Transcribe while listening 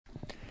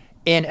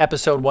In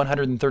episode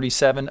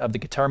 137 of the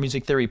Guitar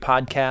Music Theory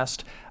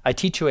podcast, I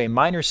teach you a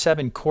minor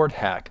 7 chord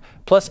hack,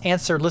 plus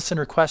answer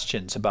listener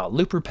questions about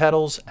looper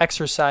pedals,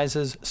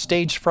 exercises,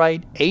 stage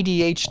fright,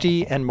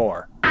 ADHD, and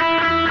more.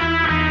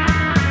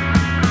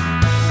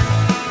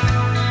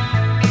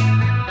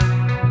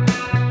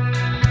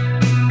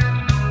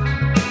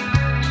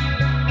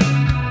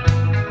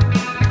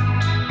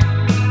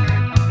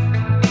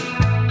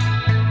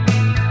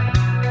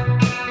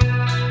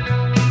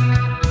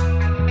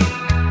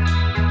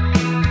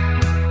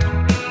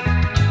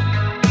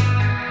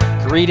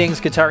 Greetings,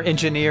 guitar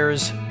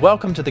engineers.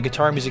 Welcome to the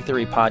Guitar Music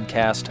Theory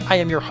podcast. I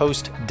am your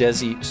host,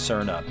 Desi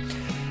Cerna.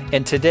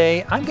 And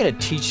today I'm going to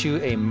teach you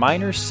a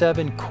minor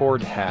 7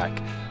 chord hack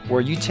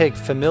where you take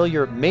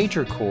familiar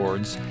major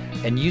chords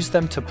and use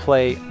them to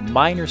play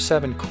minor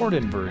 7 chord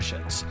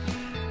inversions.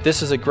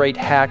 This is a great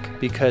hack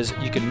because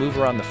you can move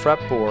around the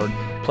fretboard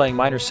playing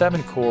minor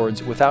 7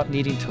 chords without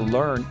needing to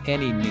learn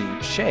any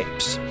new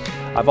shapes.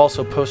 I've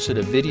also posted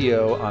a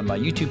video on my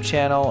YouTube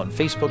channel and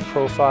Facebook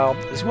profile,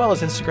 as well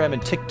as Instagram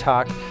and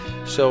TikTok,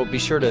 so be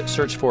sure to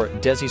search for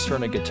Desi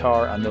Cerna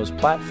Guitar on those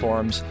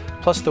platforms,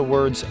 plus the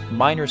words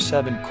minor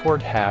 7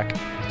 chord hack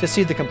to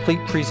see the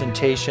complete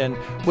presentation,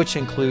 which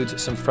includes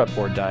some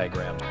fretboard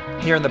diagrams.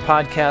 Here in the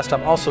podcast,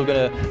 I'm also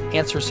going to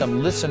answer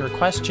some listener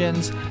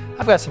questions.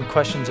 I've got some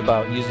questions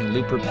about using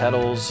looper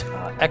pedals,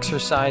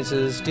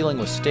 exercises, dealing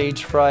with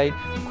stage fright,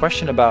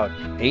 question about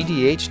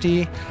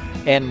ADHD,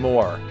 and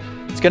more.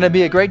 It's going to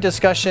be a great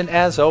discussion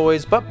as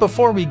always, but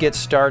before we get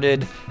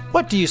started,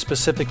 what do you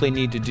specifically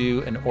need to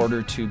do in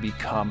order to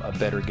become a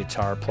better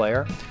guitar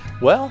player?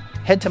 Well,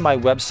 head to my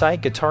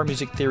website,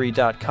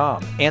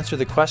 guitarmusictheory.com, answer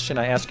the question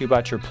I ask you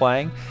about your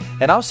playing,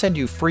 and I'll send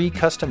you free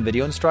custom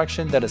video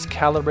instruction that is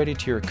calibrated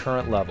to your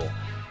current level.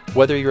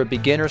 Whether you're a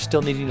beginner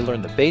still needing to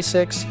learn the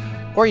basics,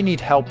 or you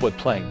need help with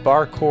playing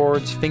bar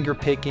chords, finger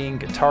picking,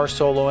 guitar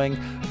soloing,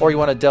 or you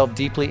want to delve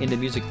deeply into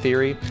music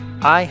theory,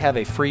 I have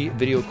a free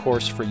video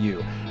course for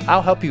you.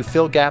 I'll help you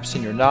fill gaps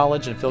in your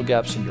knowledge and fill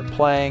gaps in your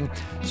playing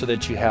so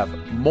that you have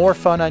more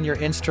fun on your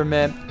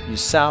instrument, you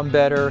sound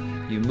better,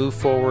 you move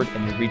forward,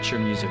 and you reach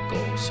your music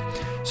goals.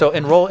 So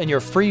enroll in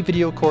your free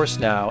video course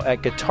now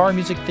at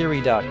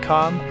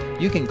guitarmusictheory.com.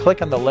 You can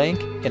click on the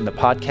link in the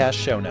podcast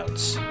show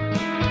notes.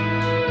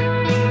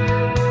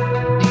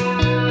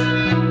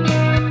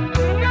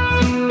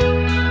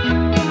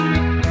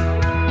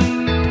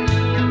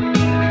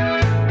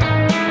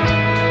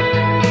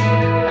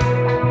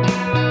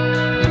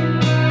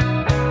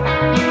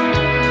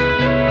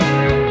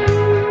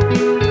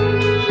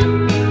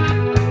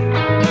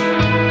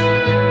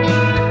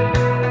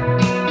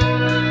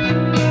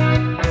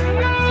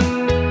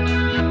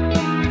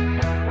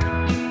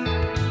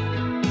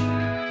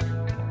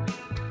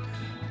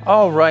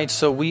 All right,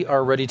 so we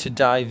are ready to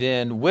dive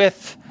in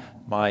with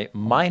my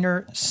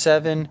minor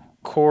 7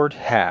 chord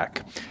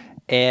hack.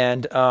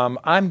 And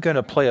I'm going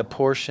to play a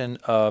portion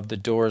of The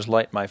Doors'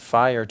 Light My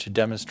Fire to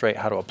demonstrate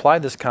how to apply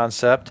this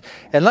concept.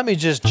 And let me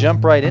just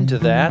jump right into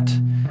that.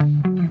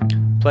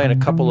 Playing a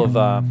couple of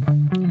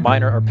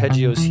minor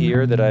arpeggios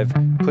here that I've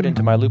put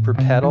into my looper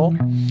pedal.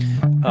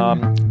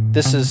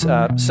 This is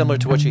similar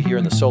to what you hear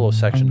in the solo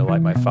section to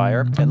Light My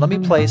Fire. And let me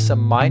play some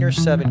minor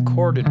 7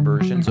 chord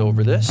inversions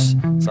over this.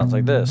 It sounds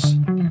like this.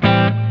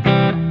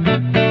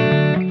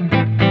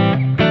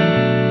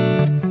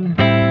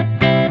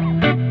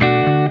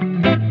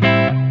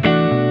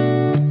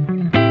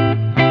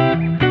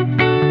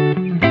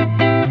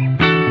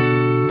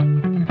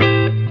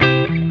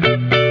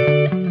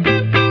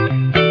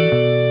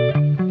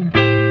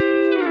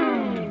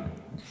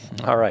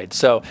 All right,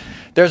 so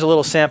there's a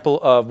little sample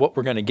of what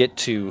we're going to get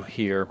to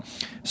here.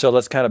 So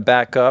let's kind of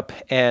back up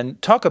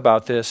and talk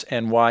about this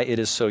and why it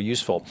is so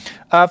useful.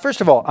 First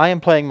of all, I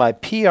am playing my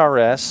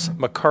PRS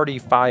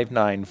McCarty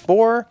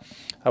 594.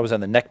 I was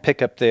on the neck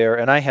pickup there,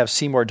 and I have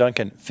Seymour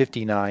Duncan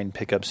 59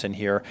 pickups in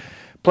here.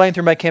 Playing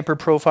through my Kemper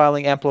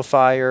profiling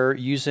amplifier,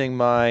 using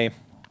my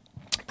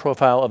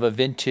profile of a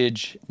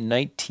vintage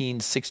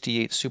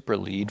 1968 Super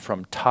Lead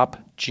from Top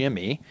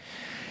Jimmy.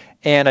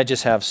 And I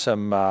just have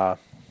some...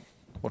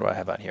 what do I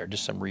have on here?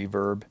 Just some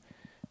reverb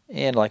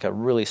and like a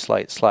really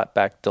slight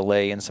slapback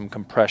delay and some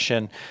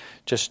compression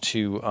just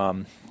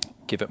to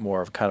give it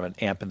more of kind of an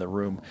amp in the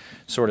room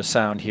sort of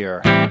sound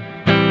here.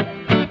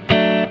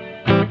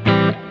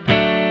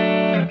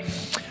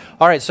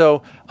 All right,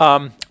 so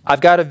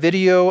I've got a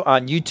video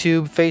on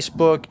YouTube,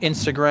 Facebook,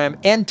 Instagram,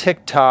 and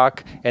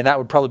TikTok, and that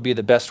would probably be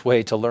the best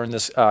way to learn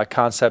this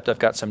concept. I've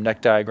got some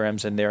neck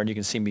diagrams in there, and you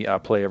can see me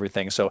play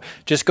everything. So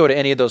just go to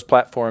any of those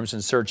platforms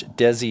and search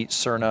Desi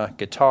Cerna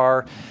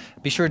Guitar.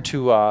 Be sure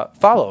to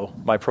follow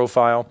my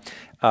profile,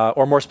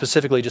 or more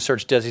specifically, just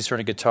search Desi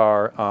Cerna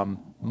Guitar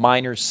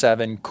minor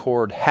 7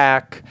 chord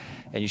hack,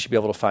 and you should be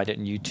able to find it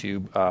in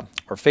YouTube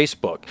or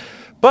Facebook.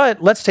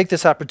 But let's take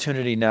this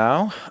opportunity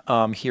now,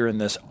 here in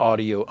this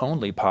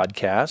audio-only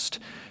podcast,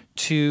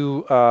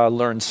 to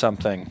learn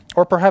something,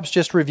 or perhaps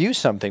just review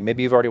something.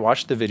 Maybe you've already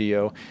watched the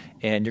video,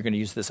 and you're going to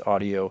use this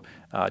audio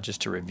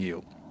just to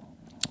review.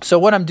 So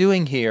what I'm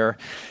doing here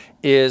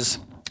is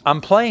I'm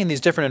playing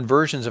these different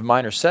inversions of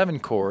minor 7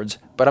 chords,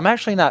 but I'm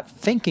actually not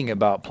thinking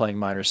about playing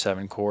minor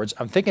 7 chords.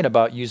 I'm thinking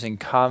about using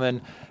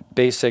common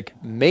basic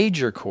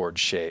major chord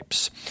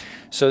shapes.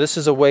 So this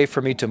is a way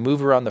for me to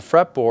move around the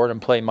fretboard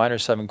and play minor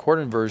 7 chord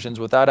inversions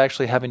without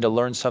actually having to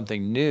learn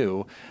something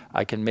new.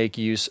 I can make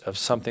use of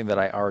something that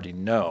I already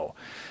know.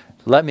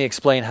 Let me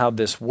explain how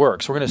this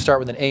works. We're going to start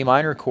with an A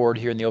minor chord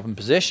here in the open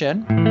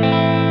position.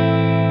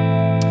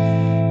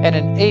 And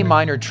an A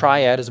minor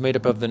triad is made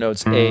up of the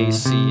notes A,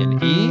 C,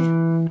 and E.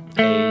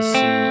 A, C,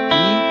 E.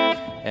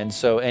 And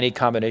so any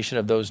combination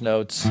of those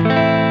notes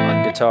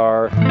on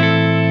guitar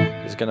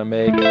is going to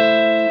make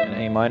an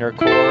A minor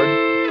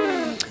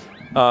chord.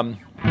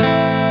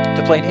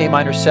 To play an A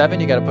minor 7,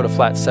 you got to put a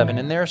flat 7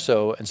 in there.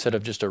 So instead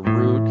of just a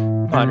root,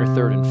 minor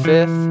 3rd, and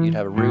 5th, you'd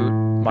have a root,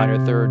 minor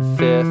 3rd,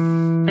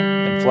 5th,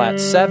 and flat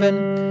 7.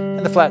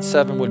 And the flat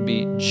 7 would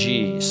be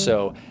G.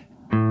 So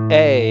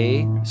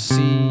A, C,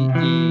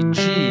 E,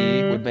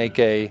 G would make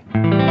a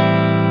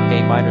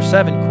minor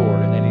 7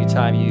 chord. And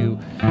anytime you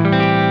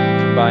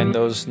combine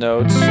those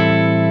notes,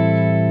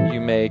 you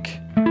make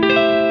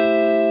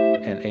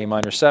an A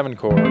minor 7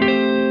 chord.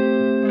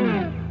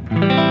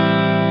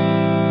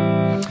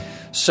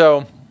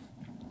 So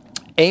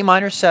A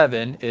minor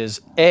 7 is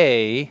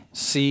A,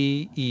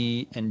 C,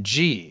 E, and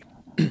G.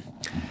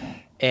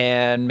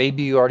 And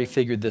maybe you already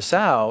figured this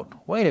out.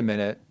 Wait a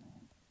minute.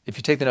 If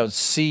you take the notes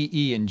C,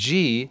 E, and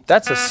G,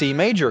 that's a C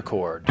major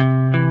chord.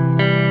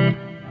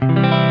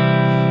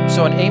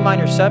 So an A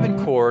minor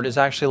 7 chord is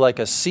actually like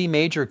a C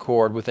major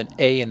chord with an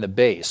A in the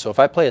bass. So if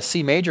I play a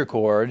C major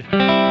chord,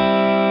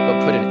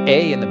 but put an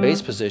A in the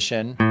bass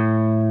position,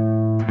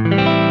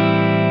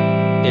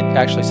 it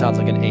actually sounds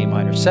like an A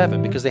minor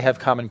 7 because they have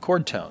common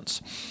chord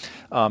tones.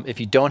 If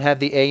you don't have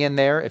the A in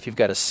there, if you've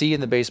got a C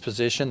in the bass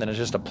position, then it's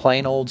just a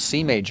plain old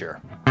C major.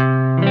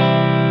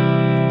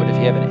 But if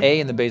you have an A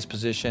in the bass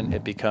position,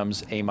 it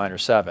becomes A minor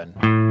 7.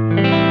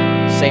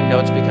 Same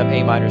notes become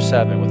A minor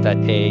 7 with that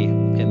A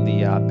in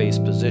the bass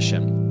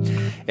position.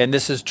 And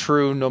this is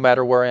true no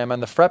matter where I am on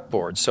the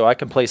fretboard. So I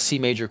can play C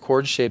major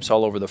chord shapes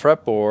all over the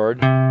fretboard,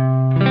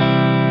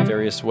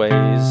 various ways.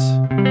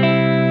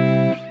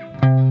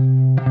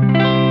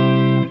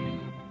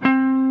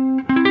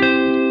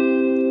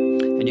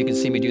 And you can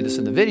see me do this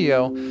in the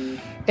video.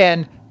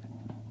 And,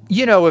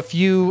 you know, if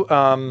you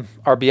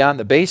are beyond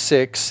the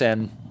basics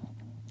and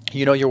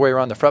you know your way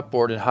around the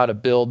fretboard and how to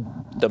build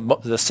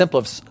the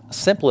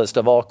simplest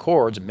of all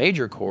chords,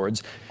 major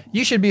chords,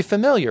 you should be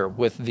familiar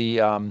with the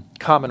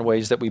common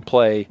ways that we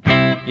play,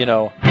 you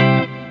know,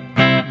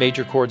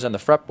 major chords on the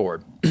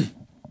fretboard.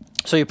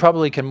 So you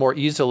probably can more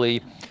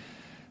easily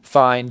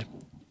find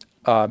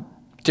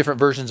different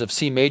versions of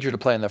C major to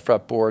play on the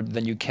fretboard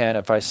than you can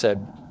if I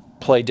said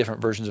play different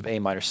versions of A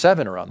minor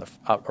 7 around the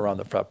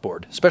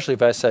fretboard. Especially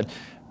if I said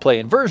play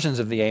inversions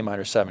of the A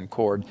minor 7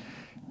 chord.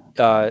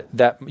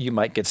 That you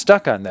might get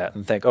stuck on that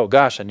and think, oh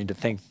gosh, I need to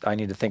think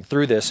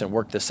through this and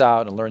work this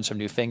out and learn some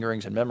new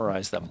fingerings and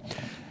memorize them.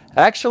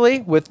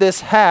 Actually, with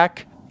this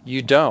hack,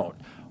 you don't.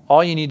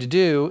 All you need to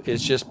do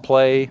is just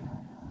play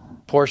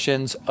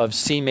portions of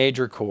C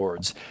major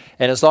chords.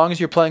 And as long as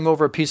you're playing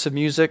over a piece of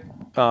music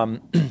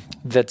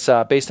that's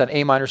based on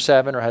A minor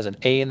 7 or has an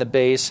A in the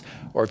bass,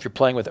 or if you're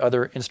playing with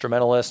other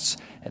instrumentalists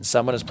and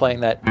someone is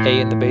playing that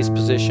A in the bass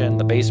position,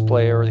 the bass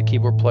player or the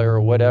keyboard player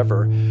or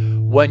whatever,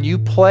 when you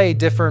play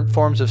different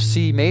forms of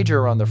C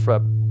major on the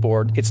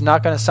fretboard, it's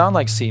not going to sound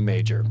like C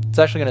major. It's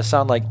actually going to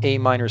sound like A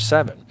minor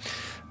 7.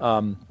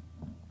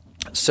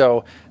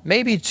 So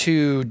maybe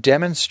to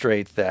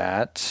demonstrate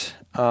that,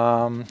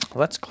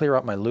 let's clear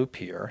out my loop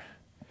here.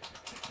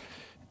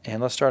 And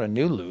let's start a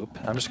new loop.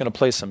 I'm just going to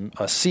play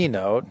a C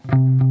note.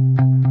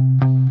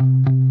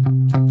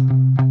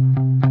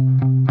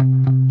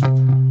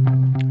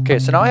 Okay,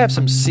 so now I have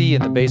some C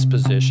in the bass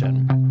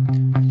position.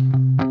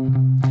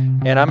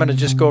 And I'm going to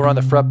just go around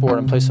the fretboard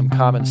and play some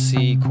common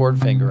C chord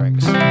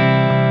fingerings. Kind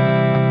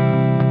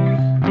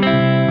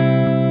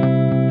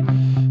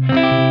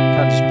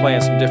of just playing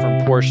some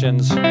different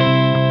portions.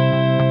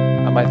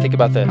 I might think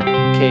about the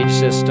cage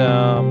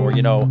system or,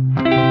 you know,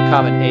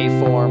 common A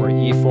form or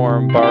E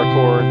form bar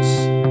chords.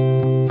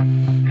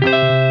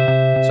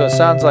 So it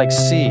sounds like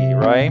C,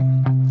 right?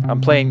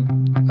 I'm playing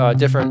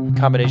different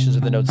combinations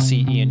of the notes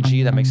C, E, and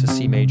G. That makes a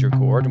C major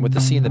chord. And with the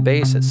C in the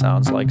bass, it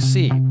sounds like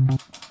C.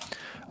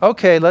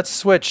 Okay, let's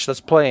switch.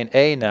 Let's play an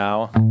A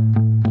now.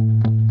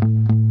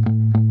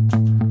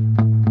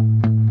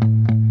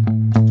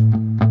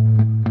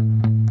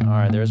 All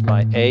right, there's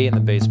my A in the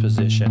bass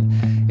position.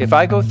 If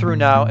I go through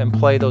now and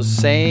play those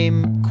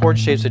same chord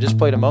shapes I just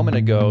played a moment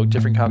ago,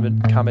 different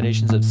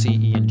combinations of C,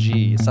 E, and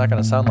G, it's not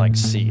going to sound like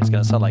C. It's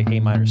going to sound like A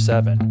minor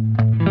 7.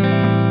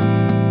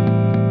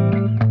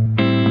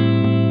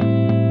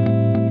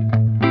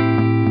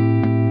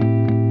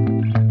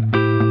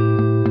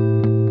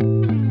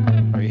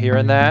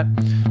 Hearing that?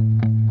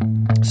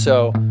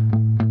 So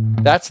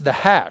that's the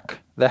hack.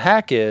 The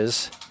hack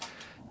is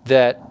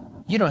that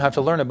you don't have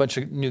to learn a bunch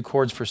of new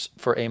chords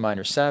for A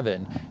minor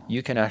 7.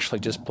 You can actually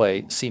just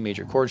play C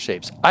major chord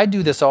shapes. I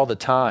do this all the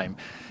time.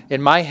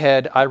 in my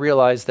head, I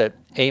realize that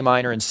A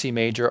minor and C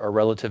major are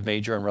relative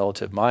major and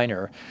relative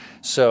minor.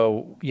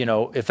 So,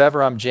 if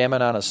ever I'm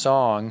jamming on a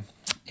song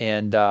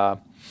and,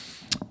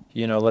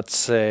 let's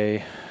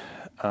say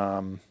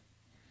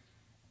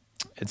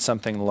it's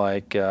something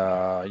like,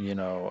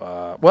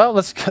 well,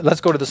 let's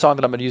go to the song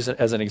that I'm going to use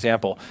as an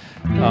example,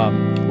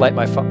 Light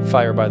My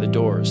Fire by the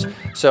Doors.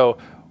 So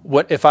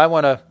what if I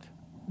want to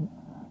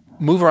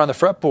move around the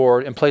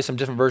fretboard and play some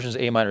different versions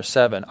of A minor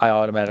 7, I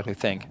automatically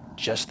think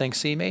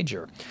C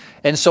major.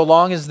 And so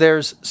long as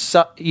there's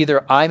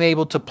either I'm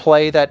able to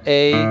play that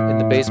A in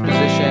the bass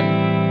position,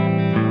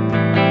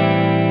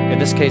 in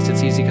this case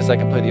it's easy because I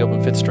can play the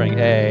open 5th string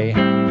A,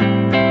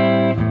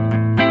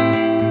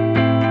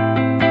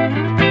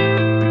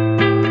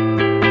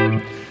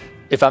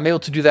 if I'm able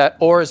to do that,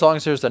 or as long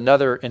as there's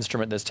another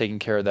instrument that's taking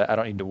care of that, I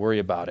don't need to worry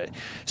about it.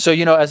 So,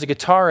 as a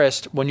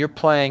guitarist, when you're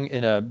playing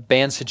in a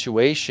band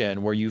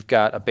situation where you've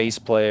got a bass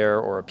player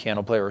or a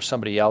piano player or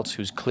somebody else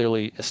who's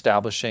clearly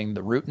establishing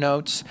the root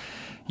notes,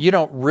 you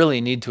don't really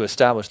need to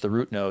establish the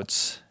root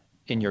notes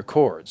in your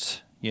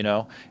chords. You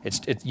don't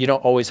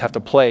always have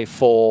to play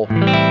full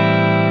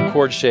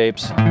chord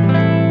shapes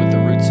with the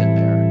roots in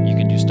there. You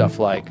can do stuff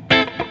like,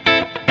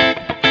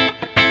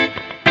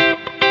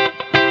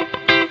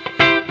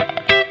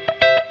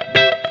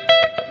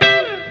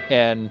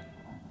 and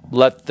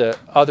let the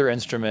other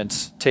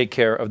instruments take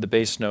care of the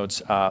bass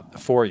notes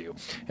for you.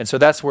 And so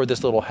that's where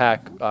this little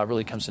hack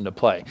really comes into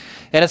play.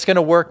 And it's going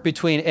to work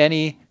between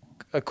any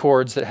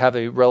chords that have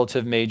a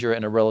relative major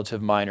and a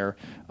relative minor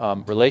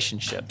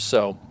relationship.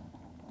 So,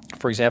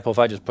 for example, if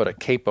I just put a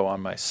capo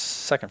on my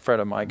 2nd fret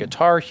of my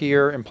guitar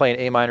here and play an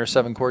A minor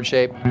 7 chord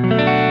shape,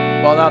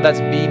 well, now that's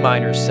B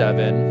minor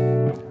 7.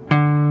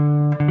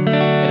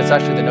 And it's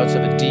actually the notes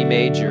of a D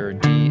major,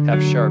 D,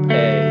 F sharp,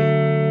 A.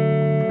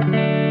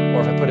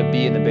 Or if I put a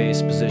B in the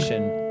bass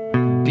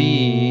position,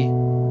 B,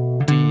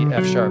 D,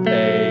 F sharp,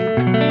 A,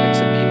 makes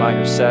a B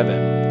minor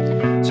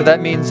 7. So that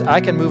means I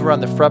can move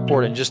around the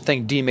fretboard and just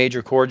think D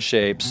major chord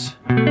shapes.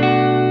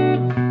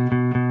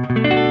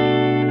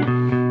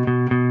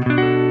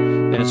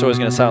 And it's always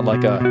going to sound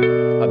like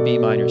a B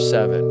minor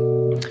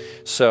 7.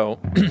 So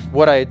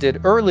what I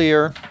did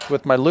earlier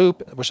with my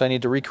loop, which I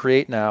need to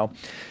recreate now,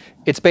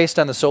 it's based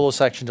on the solo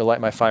section to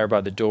Light My Fire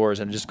by the Doors,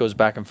 and it just goes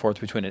back and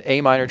forth between an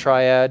A minor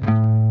triad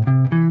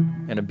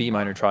and a B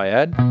minor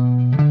triad.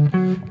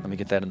 Let me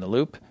get that in the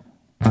loop.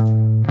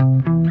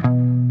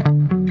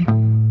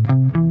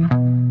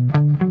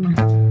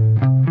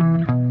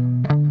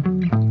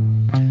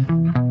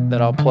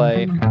 Then I'll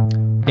play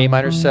A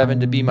minor 7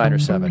 to B minor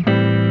 7.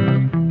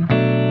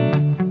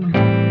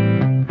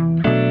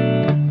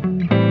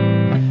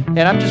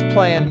 And I'm just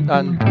playing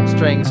on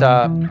strings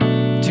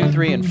 2,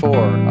 3, and 4.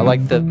 I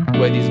like the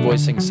way these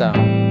voicings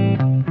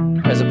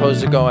sound, as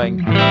opposed to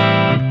going,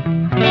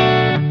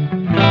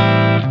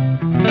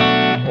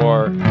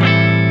 or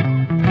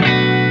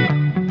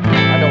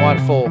I don't want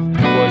full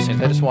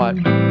voicings. I just want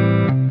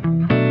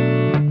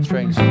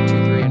strings 2,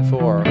 3, and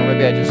 4. Or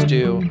maybe I just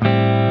do 1,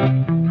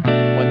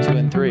 2,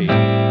 and 3.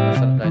 That's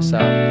a nice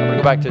sound. I'm going to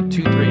go back to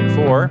 2, 3, and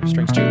 4.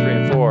 Strings 2, 3,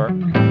 and 4.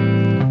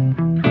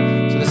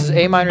 So this is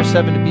A minor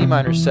 7 to B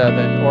minor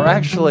 7, or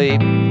actually,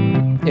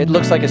 it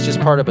looks like it's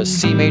just part of a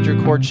C major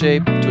chord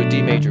shape to a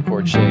D major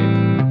chord shape.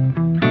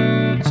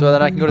 So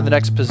then I can go to the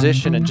next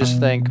position and just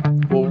think,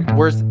 well,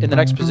 in the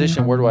next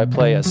position, where do I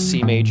play a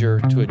C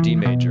major to a D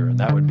major? And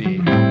that would be,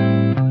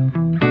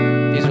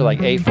 these are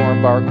like A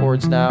form bar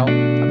chords now.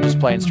 I'm just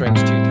playing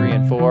strings 2, 3,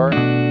 and 4,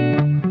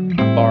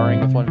 barring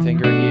with one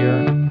finger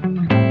here.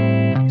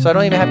 So I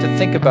don't even have to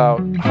think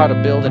about how to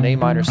build an A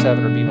minor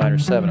 7 or B minor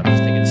 7. I'm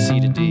just thinking C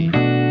to D.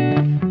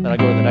 Then I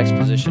go to the next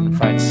position and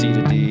find C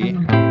to D.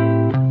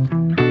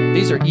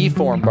 These are E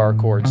form bar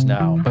chords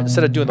now, but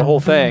instead of doing the whole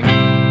thing,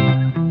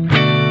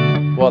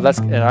 well,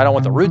 and I don't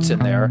want the roots in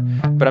there,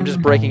 but I'm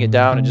just breaking it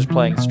down and just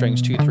playing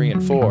strings 2, 3,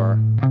 and 4.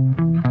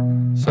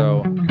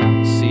 So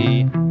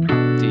C,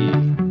 D.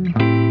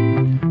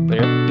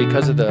 But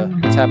because of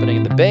what's happening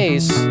in the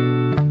bass,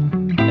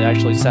 it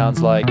actually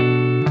sounds like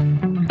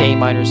A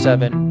minor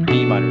 7,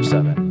 B minor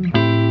 7.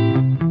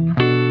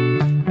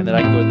 And then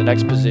I can go to the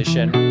next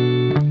position,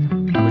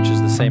 which is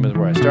the same as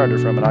where I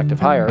started from, an octave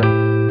higher.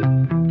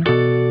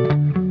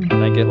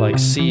 And I get like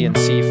C in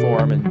C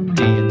form and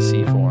D in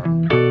C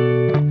form.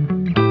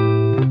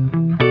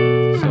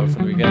 So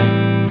from the beginning.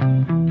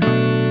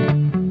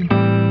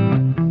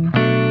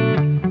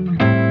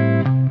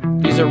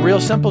 These are real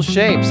simple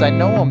shapes. I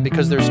know them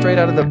because they're straight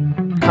out of the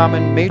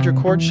common major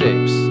chord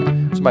shapes.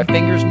 So my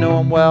fingers know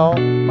them well.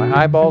 My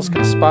eyeballs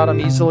can spot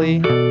them easily.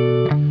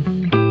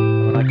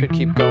 And I could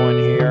keep going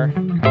here.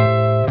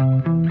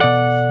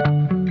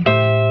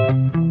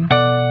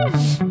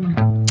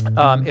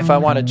 If I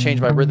want to change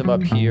my rhythm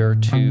up here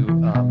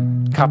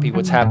to copy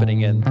what's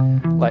happening in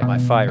Light My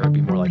Fire, it'd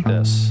be more like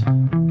this.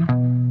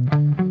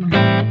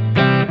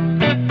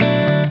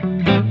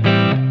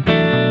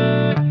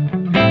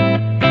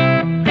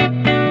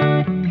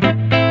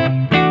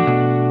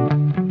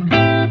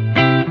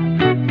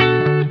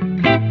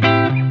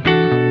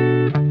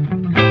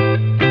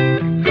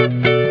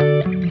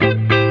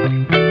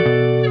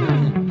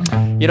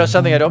 You know,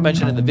 something I don't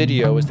mention in the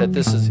video is that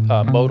this is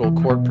a modal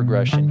chord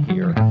progression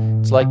here.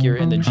 It's like you're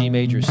in the G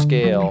major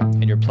scale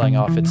and you're playing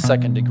off its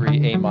 2nd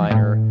degree A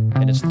minor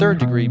and its 3rd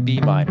degree B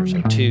minor.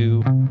 So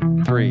 2,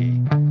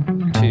 3,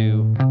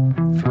 2,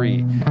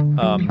 3.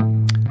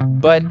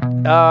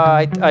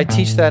 I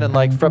teach that in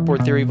like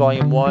Fretboard Theory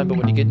Volume 1, but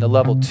when you get into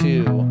Level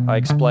 2, I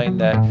explain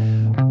that,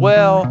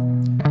 well,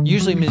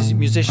 usually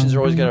musicians are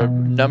always going to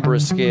number a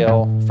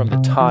scale from the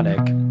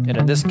tonic, and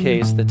in this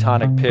case, the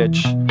tonic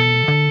pitch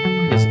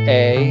is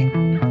A,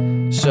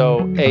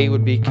 so A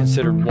would be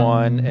considered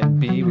 1 and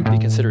B would be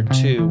considered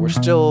 2.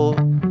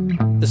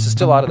 This is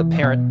still out of the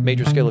parent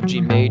major scale of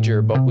G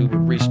major, but we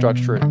would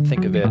restructure it and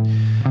think of it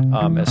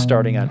as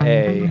starting on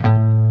A.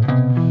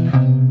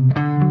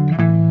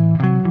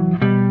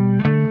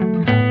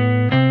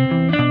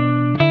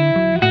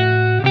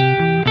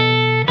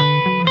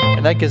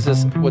 And that gives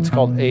us what's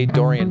called a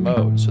Dorian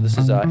mode. So this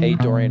is a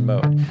Dorian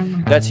mode.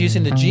 That's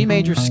using the G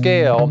major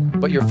scale,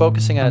 but you're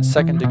focusing on its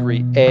 2nd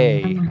degree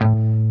A.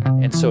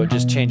 And so it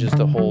just changes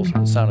the whole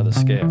sound of the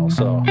scale.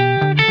 So I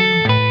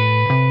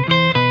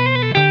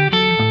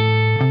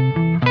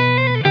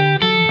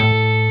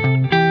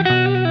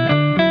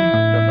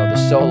don't know the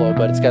solo,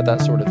 but it's got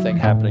that sort of thing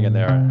happening in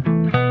there.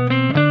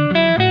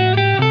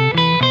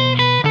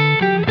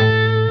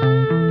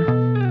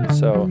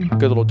 So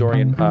good little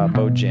Dorian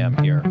mode jam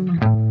here.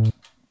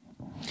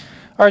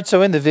 All right,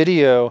 so in the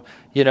video,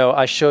 you know,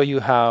 I show you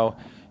how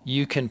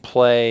you can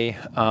play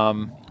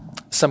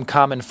some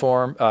common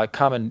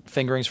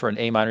fingerings for an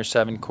A minor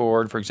 7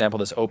 chord. For example,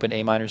 this open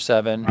A minor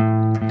 7.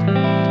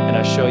 And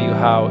I show you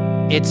how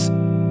it's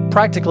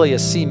practically a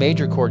C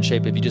major chord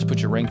shape if you just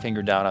put your ring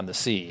finger down on the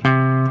C.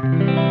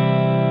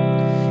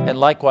 And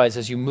likewise,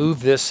 as you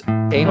move this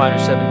A minor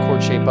 7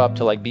 chord shape up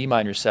to like B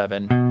minor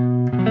 7,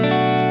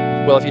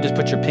 well, if you just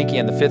put your pinky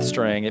on the 5th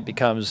string, it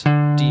becomes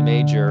D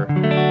major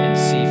in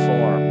C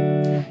form,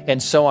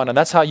 and so on. And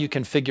that's how you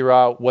can figure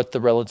out what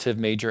the relative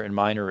major and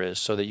minor is,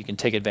 so that you can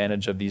take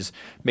advantage of these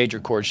major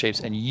chord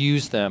shapes and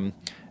use them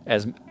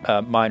as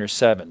minor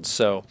 7s.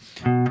 So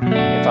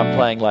if I'm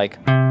playing like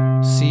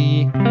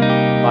C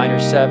minor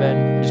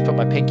 7, I just put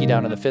my pinky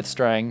down on the 5th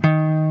string.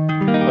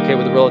 Okay,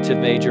 well, the relative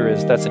major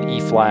is, that's an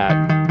E flat.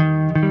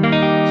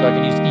 So I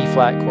can use E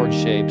flat chord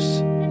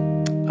shapes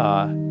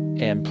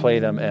and play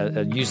them,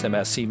 use them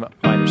as C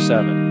minor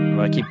 7.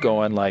 When I keep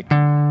going, like,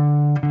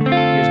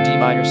 here's D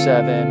minor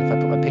 7, if I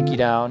put my pinky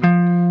down,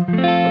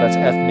 well, that's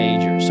F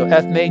major. So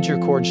F major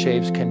chord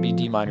shapes can be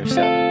D minor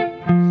 7,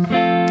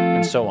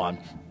 and so on.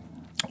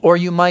 Or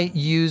you might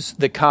use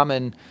the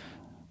common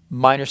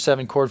minor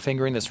 7 chord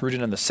fingering that's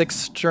rooted on the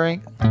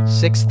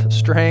 6th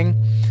string,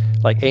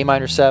 like A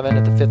minor 7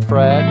 at the 5th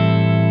fret.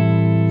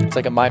 It's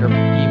like a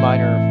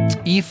minor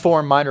E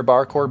form minor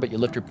bar chord, but you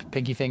lift your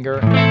pinky finger.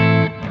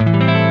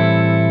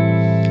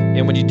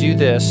 And when you do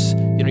this,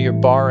 you know, you're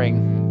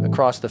barring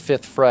across the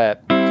 5th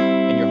fret,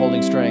 and you're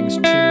holding strings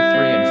 2, 3,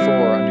 and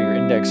 4 under your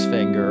index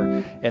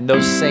finger. And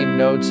those same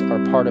notes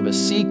are part of a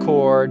C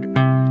chord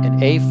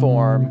in A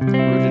form,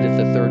 rooted at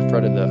the 3rd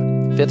fret of the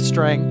 5th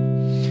string.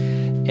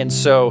 And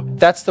so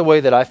that's the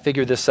way that I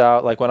figure this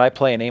out. Like when I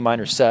play an A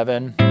minor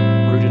 7,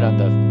 rooted on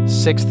the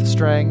 6th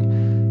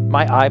string,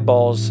 my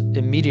eyeballs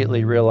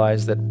immediately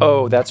realize that,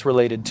 oh, that's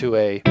related to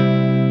a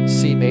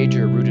C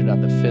major rooted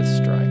on the 5th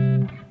string.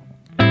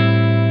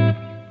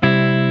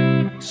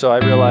 So I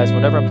realized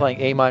whenever I'm playing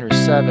A minor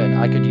 7,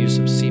 I could use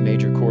some C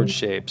major chord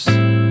shapes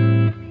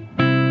in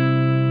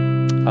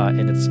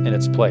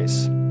its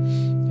place,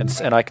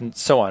 and I can,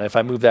 so on. If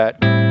I move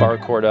that bar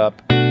chord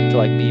up to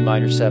like B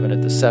minor 7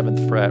 at the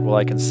 7th fret, well,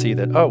 I can see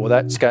that, oh, well,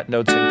 that's got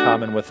notes in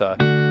common with a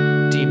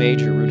D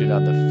major rooted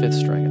on the 5th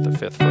string at the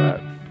 5th fret.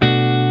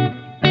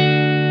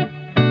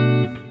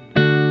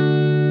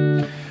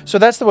 So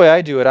that's the way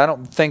I do it. I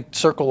don't think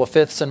circle of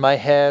fifths in my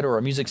head or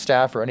a music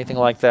staff or anything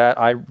like that.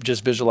 I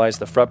just visualize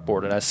the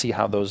fretboard and I see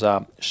how those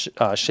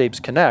shapes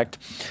connect.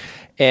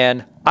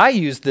 And I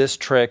use this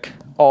trick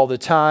all the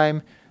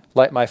time.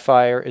 Light My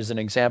Fire is an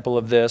example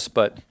of this,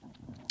 but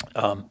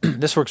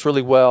this works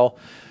really well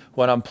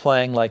when I'm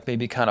playing like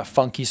maybe kind of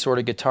funky sort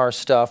of guitar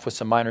stuff with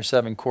some minor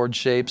 7 chord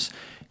shapes.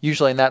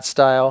 Usually in that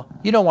style,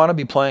 you don't want to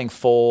be playing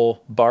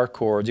full bar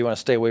chords. You want to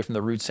stay away from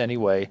the roots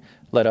anyway.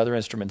 Let other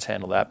instruments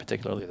handle that,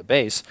 particularly the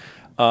bass.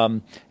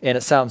 And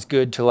it sounds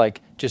good to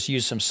like just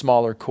use some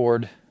smaller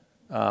chord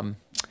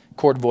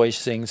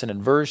voicings and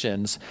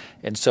inversions.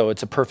 And so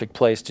it's a perfect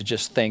place to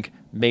just think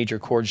major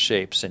chord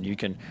shapes,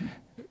 and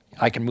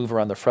I can move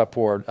around the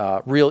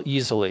fretboard real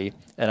easily,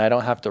 and I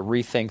don't have to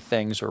rethink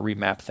things or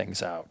remap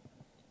things out.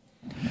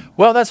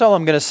 Well, that's all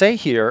I'm going to say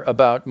here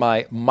about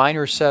my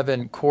minor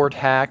 7 chord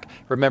hack.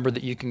 Remember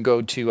that you can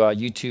go to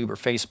YouTube or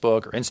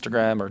Facebook or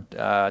Instagram or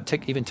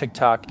even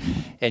TikTok,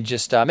 and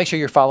just make sure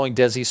you're following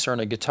Desi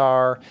Cerna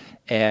Guitar,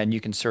 and you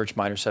can search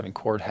minor 7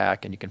 chord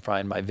hack, and you can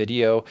find my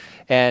video.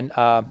 And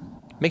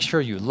make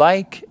sure you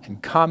like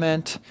and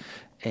comment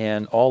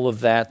and all of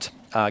that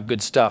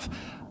good stuff.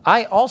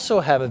 I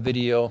also have a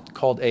video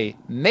called a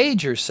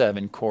major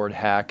 7 chord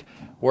hack,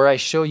 where I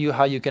show you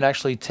how you can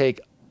actually take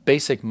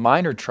basic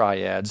minor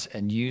triads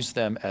and use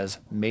them as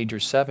major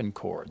 7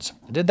 chords.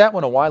 I did that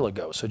one a while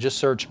ago, so just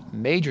search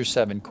major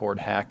 7 chord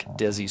hack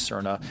Desi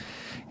Cerna,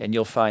 and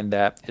you'll find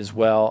that as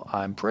well.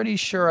 I'm pretty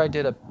sure I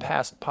did a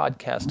past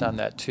podcast on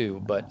that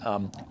too, but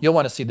you'll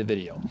want to see the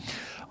video.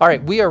 All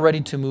right, we are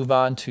ready to move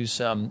on to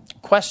some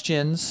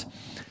questions,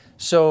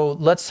 so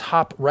let's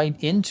hop right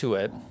into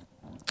it.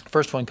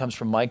 First one comes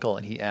from Michael,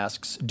 and he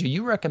asks, do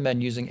you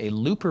recommend using a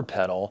looper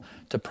pedal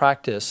to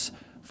practice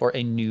for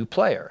a new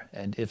player?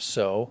 And if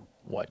so,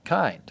 what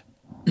kind?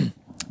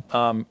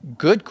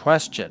 Good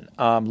question.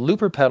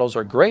 Looper pedals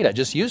are great. I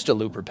just used a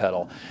looper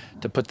pedal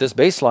to put this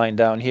bass line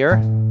down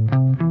here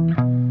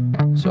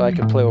so I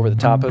can play over the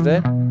top of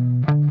it.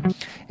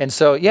 And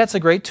so, yeah, it's a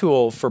great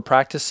tool for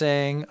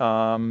practicing,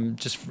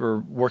 just for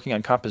working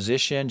on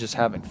composition, just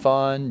having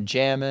fun,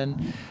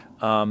 jamming.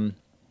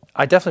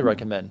 I definitely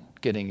recommend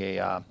getting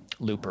a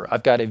looper.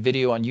 I've got a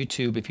video on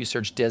YouTube. If you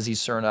search Desi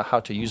Cerna, how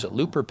to use a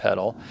looper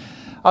pedal,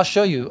 I'll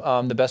show you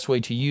the best way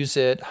to use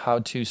it, how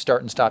to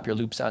start and stop your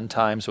loops on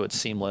time so it's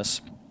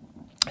seamless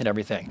and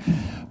everything.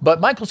 But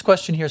Michael's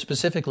question here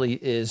specifically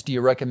is, do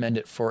you recommend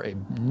it for a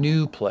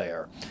new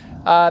player?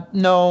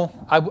 No,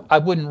 I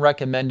wouldn't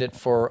recommend it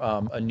for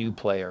a new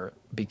player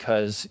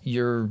because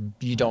you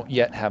don't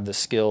yet have the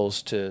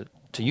skills to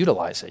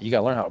utilize it. You got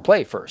to learn how to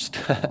play first.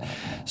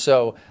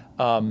 So,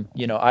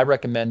 I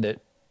recommend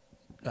that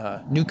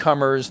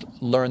newcomers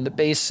learn the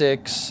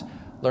basics,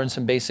 learn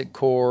some basic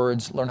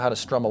chords, learn how to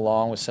strum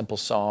along with simple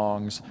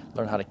songs,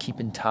 learn how to keep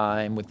in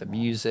time with the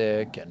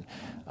music, and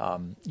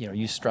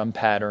use strum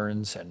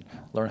patterns, and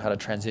learn how to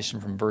transition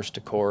from verse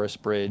to chorus,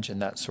 bridge,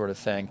 and that sort of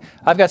thing.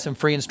 I've got some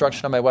free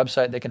instruction on my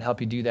website that can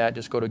help you do that.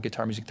 Just go to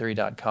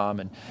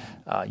guitarmusictheory.com, and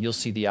you'll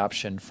see the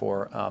option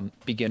for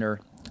beginner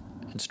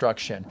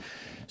instruction.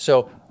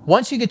 So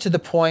once you get to the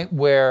point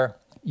where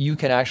you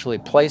can actually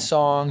play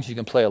songs, you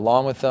can play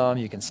along with them,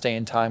 you can stay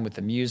in time with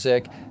the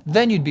music,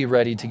 then you'd be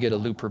ready to get a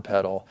looper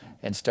pedal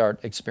and start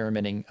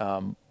experimenting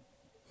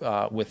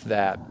with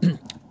that.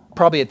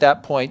 Probably at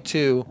that point,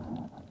 too,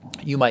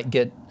 you might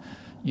get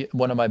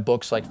one of my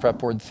books like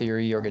Fretboard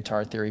Theory or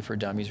Guitar Theory for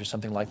Dummies or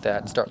something like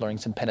that and start learning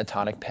some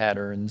pentatonic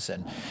patterns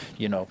and,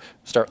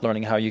 start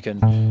learning how you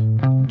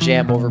can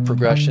jam over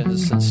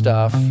progressions and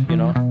stuff,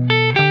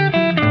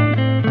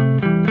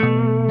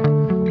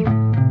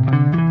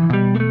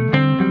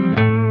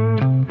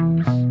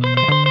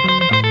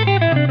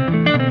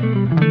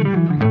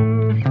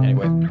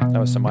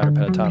 Some minor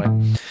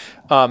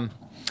pentatonic.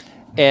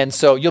 And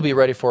so you'll be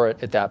ready for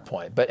it at that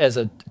point. But as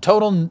a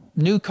total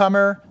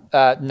newcomer,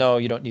 no,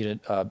 you don't need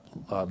a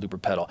looper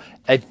pedal.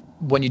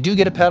 When you do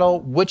get a pedal,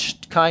 which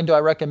kind do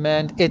I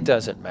recommend? It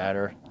doesn't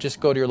matter.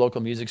 Just go to your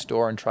local music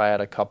store and try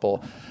out a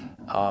couple,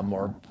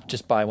 or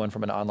just buy one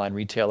from an online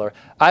retailer.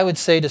 I would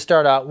say to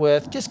start out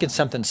with, just get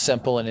something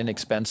simple and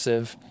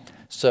inexpensive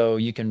so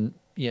you can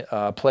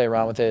play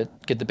around with it,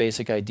 get the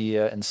basic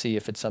idea, and see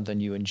if it's something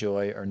you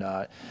enjoy or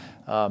not.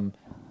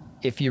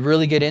 If you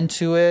really get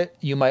into it,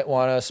 you might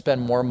want to spend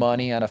more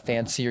money on a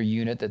fancier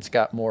unit that's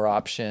got more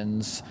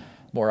options.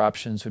 More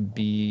options would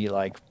be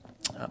like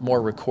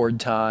more record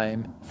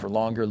time for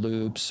longer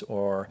loops,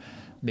 or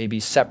maybe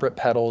separate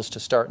pedals to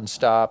start and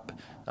stop.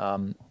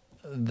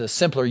 The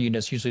simpler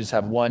units usually just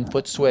have one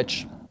foot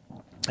switch,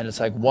 and it's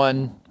like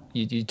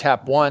you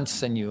tap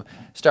once and you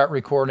start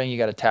recording. You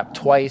got to tap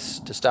twice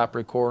to stop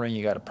recording.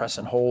 You got to press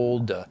and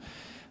hold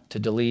to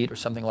delete or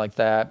something like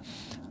that.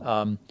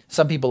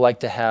 Some people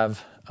like to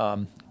have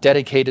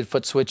dedicated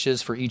foot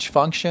switches for each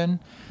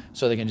function,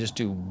 so they can just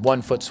do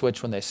one foot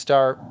switch when they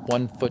start,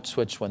 one foot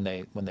switch when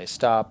they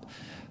stop.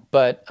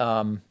 But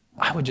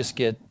I would just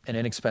get an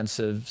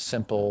inexpensive,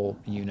 simple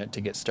unit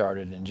to get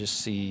started and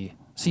just see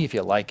if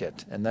you like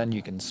it, and then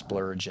you can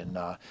splurge and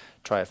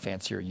try a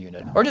fancier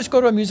unit, or just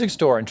go to a music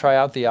store and try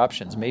out the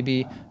options.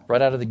 Maybe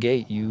right out of the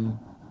gate you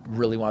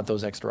really want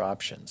those extra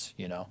options.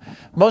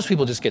 Most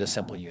people just get a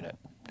simple unit.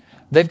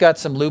 They've got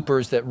some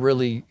loopers that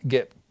really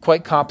get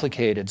quite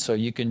complicated, so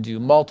you can do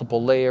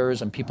multiple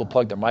layers, and people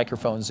plug their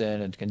microphones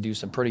in and can do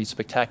some pretty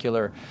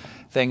spectacular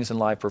things in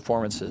live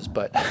performances.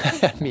 But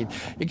I mean,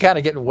 you're kind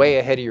of getting way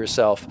ahead of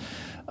yourself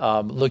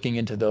looking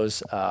into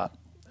those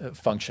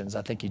functions.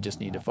 I think you just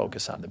need to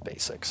focus on the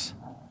basics.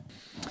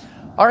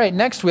 All right,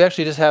 next we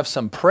actually just have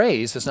some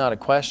praise. It's not a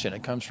question.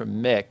 It comes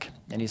from Mick,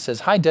 and he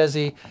says, "Hi,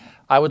 Desi.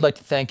 I would like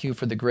to thank you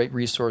for the great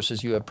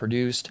resources you have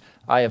produced.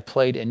 I have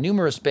played in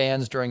numerous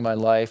bands during my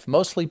life,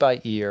 mostly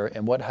by ear,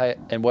 and what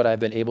I've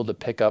been able to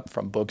pick up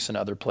from books and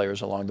other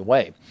players along the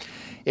way.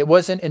 It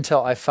wasn't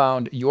until I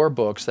found your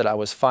books that I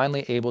was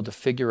finally able to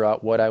figure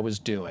out what I was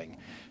doing.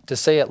 To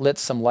say it lit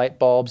some light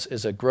bulbs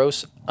is a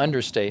gross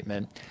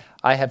understatement.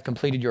 I have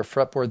completed your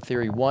Fretboard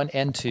Theory 1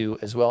 and 2,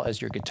 as well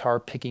as your Guitar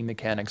Picking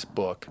Mechanics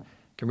book.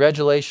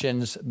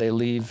 Congratulations, they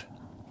leave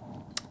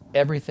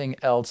everything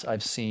else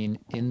I've seen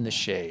in the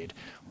shade."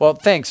 Well,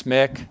 thanks,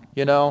 Mick.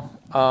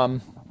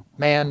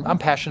 Man, I'm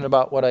passionate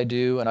about what I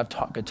do, and I've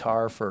taught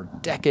guitar for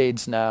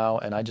decades now,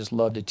 and I just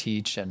love to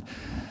teach, and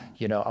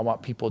I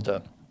want people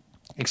to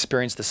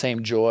experience the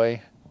same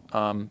joy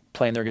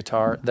playing their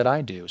guitar that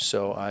I do.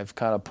 So I've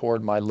kind of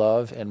poured my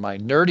love and my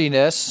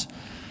nerdiness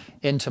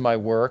into my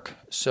work.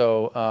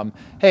 So,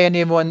 hey,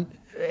 any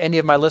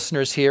of my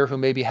listeners here who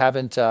maybe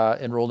haven't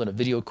enrolled in a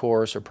video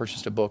course or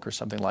purchased a book or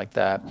something like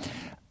that,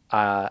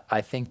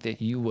 I think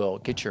that you will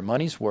get your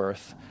money's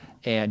worth,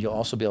 and you'll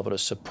also be able to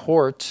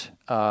support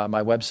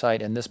my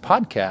website and this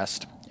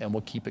podcast, and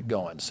we'll keep it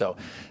going. So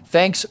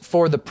thanks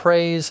for the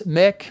praise,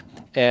 Mick.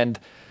 And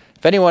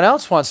if anyone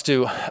else wants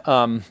to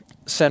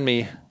send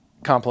me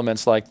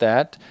compliments like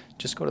that,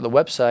 just go to the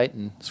website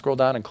and scroll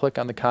down and click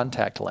on the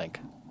contact link.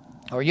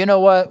 Or you know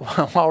what,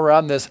 while we're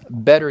on this,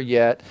 better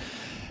yet,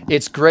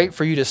 it's great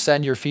for you to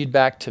send your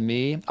feedback to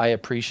me. I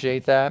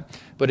appreciate that.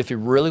 But if you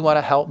really want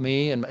to help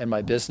me and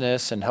my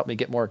business and help me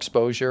get more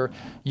exposure,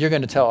 you're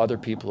going to tell other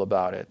people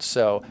about it.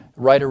 So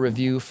write a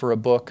review for a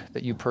book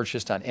that you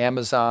purchased on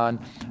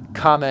Amazon,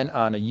 comment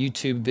on a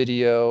YouTube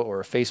video or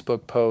a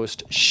Facebook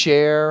post,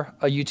 share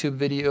a YouTube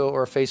video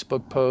or a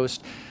Facebook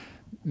post.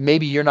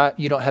 Maybe you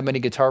don't have many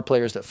guitar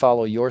players that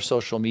follow your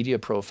social media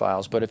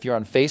profiles, but if you're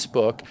on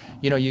Facebook,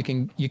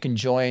 you can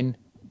join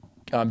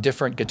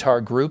different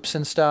guitar groups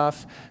and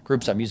stuff,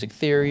 groups on music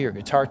theory or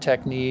guitar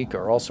technique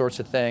or all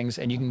sorts of things,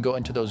 and you can go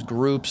into those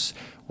groups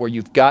where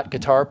you've got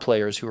guitar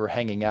players who are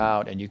hanging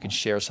out, and you can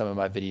share some of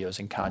my videos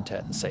and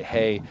content and say,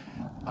 hey,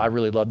 I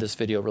really love this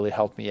video, really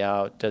helped me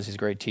out, Desi's a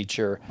great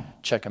teacher,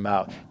 check him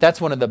out.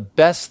 That's one of the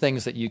best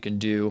things that you can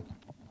do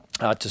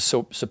to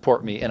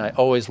support me, and I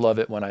always love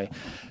it when I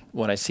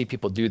see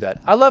people do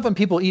that. I love when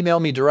people email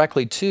me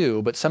directly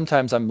too, but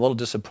sometimes I'm a little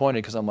disappointed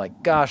because I'm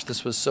like, gosh,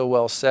 this was so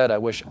well said. I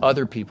wish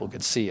other people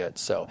could see it.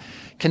 So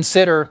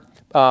consider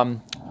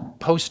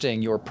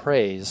posting your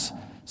praise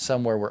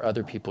somewhere where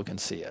other people can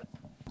see it.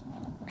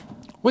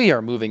 We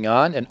are moving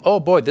on, and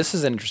oh boy, this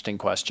is an interesting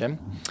question.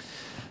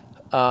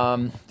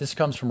 This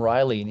comes from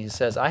Riley, and he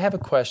says, I have a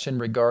question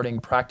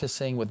regarding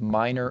practicing with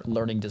minor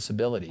learning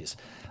disabilities.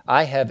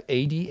 I have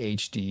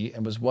ADHD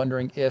and was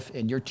wondering if,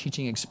 in your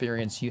teaching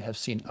experience, you have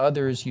seen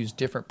others use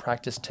different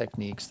practice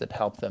techniques that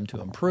help them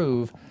to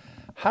improve.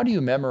 How do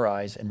you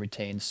memorize and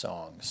retain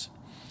songs?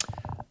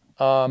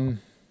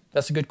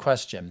 That's a good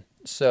question.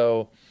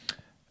 So,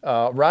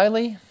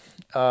 Riley,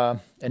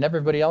 and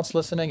everybody else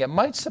listening, it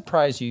might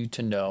surprise you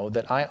to know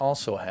that I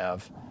also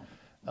have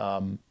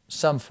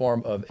some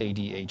form of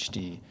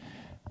ADHD.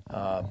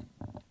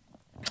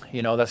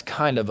 That's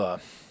kind of a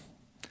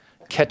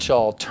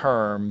catch-all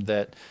term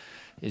that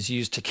is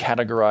used to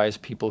categorize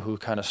people who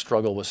kind of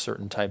struggle with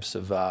certain types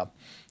of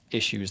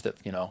issues that,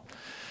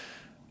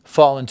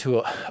 fall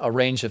into a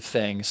range of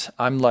things.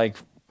 I'm like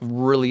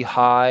really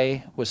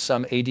high with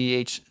some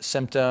ADHD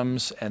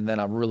symptoms, and then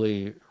I'm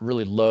really,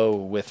 really low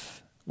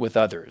with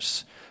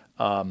others.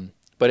 But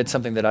it's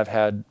something that I've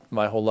had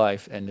my whole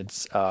life, and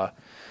it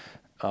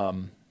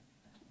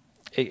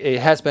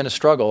has been a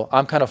struggle.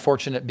 I'm kind of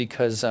fortunate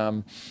because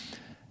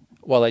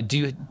while I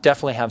do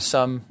definitely have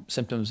some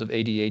symptoms of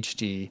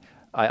ADHD,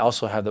 I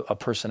also have a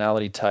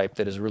personality type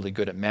that is really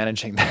good at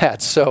managing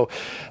that. So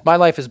my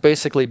life has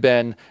basically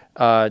been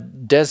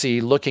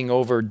Desi looking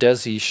over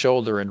Desi's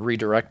shoulder and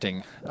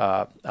redirecting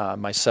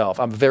myself.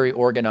 I'm very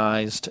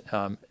organized,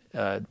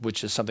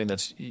 which is something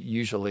that's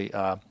usually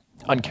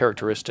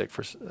uncharacteristic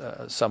for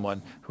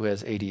someone who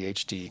has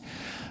ADHD.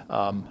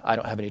 I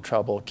don't have any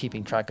trouble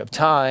keeping track of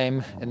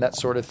time and that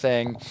sort of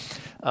thing.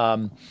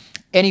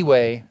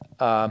 Anyway,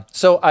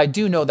 so I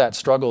do know that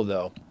struggle,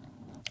 though.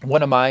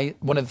 One of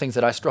the things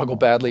that I struggle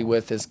badly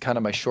with is kind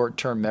of my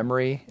short-term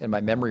memory, and my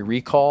memory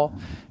recall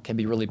can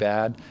be really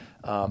bad.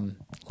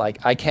 Like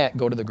I can't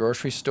go to the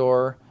grocery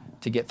store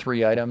to get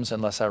 3 items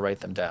unless I write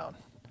them down.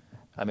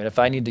 I mean, if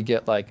I need to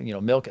get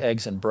milk,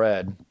 eggs, and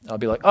bread, I'll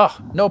be like, oh,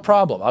 no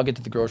problem. I'll get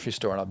to the grocery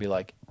store and I'll be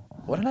like,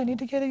 what did I need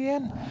to get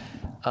again?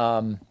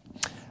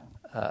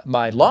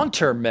 My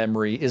long-term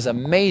memory is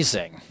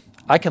amazing.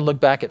 I can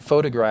look back at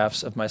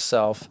photographs of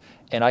myself,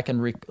 and I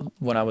can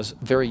when I was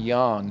very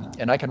young,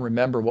 and I can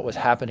remember what was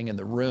happening in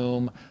the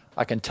room.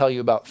 I can tell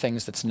you about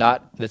things that's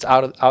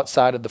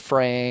outside of the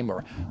frame,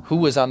 or who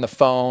was on the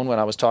phone when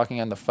I was talking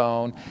on the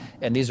phone.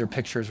 And these are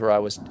pictures where I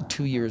was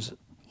 2 years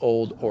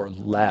old or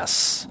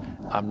less.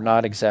 I'm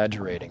not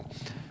exaggerating.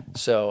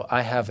 So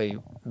I have a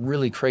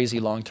really crazy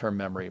long-term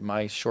memory.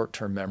 My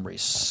short-term memory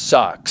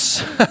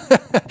sucks.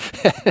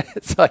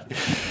 It's like,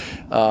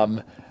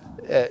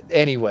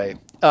 anyway.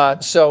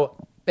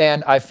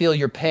 And I feel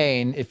your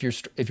pain if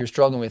you're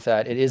struggling with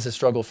that. It is a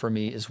struggle for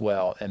me as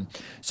well. And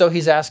so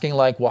he's asking,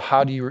 like, well,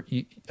 how do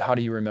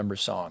you remember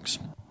songs?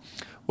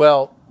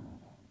 Well,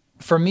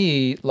 for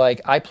me, like,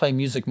 I play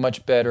music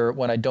much better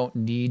when I don't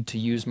need to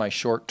use my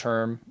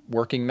short-term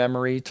working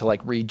memory to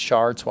like read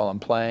charts while I'm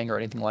playing or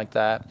anything like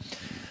that.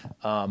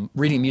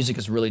 Reading music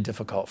is really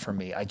difficult for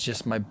me.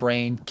 My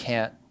brain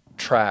can't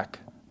track,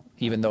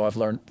 even though I've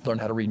learned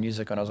how to read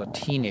music when I was a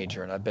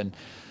teenager, and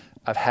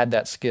I've had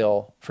that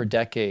skill for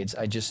decades.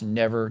 I just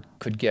never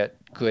could get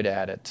good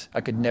at it.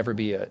 I could never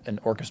be an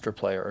orchestra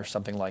player or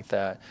something like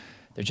that.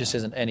 There just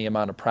isn't any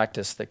amount of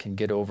practice that can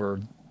get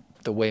over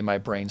the way my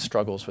brain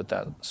struggles with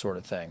that sort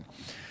of thing.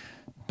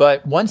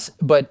 But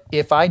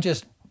if I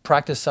just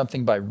practice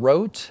something by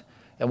rote,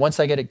 and once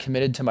I get it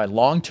committed to my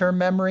long-term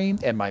memory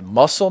and my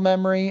muscle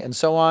memory and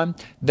so on,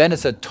 then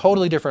it's a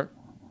totally different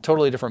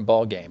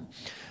ball game.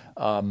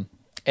 And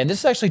this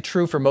is actually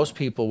true for most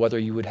people, whether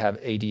you would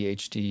have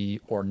ADHD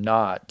or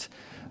not.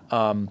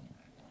 I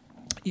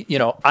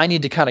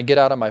need to kind of get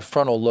out of my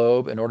frontal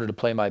lobe in order to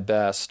play my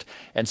best.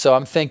 And so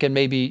I'm thinking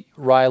maybe,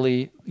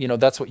 Riley,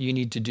 that's what you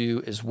need to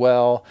do as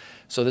well.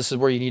 So this is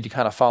where you need to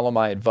kind of follow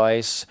my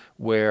advice,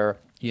 where,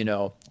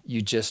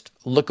 you just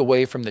look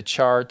away from the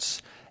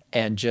charts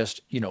and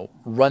just,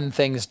 run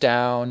things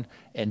down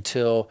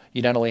until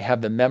you not only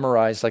have them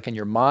memorized like in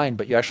your mind,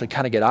 but you actually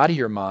kind of get out of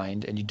your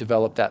mind and you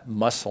develop that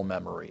muscle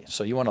memory.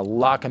 So you want to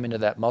lock them into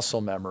that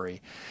muscle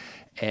memory.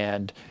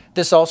 And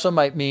this also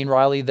might mean,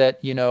 Riley,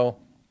 that,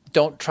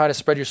 don't try to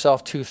spread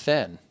yourself too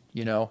thin.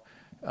 You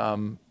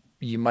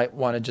might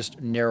want to just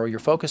narrow your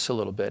focus a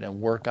little bit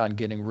and work on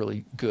getting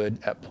really good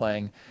at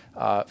playing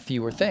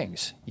fewer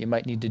things. You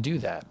might need to do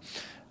that.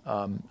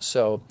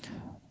 So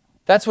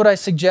that's what I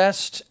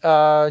suggest.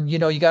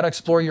 You got to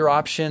explore your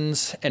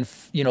options and,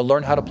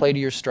 learn how to play to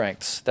your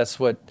strengths. That's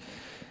what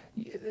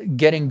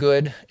getting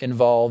good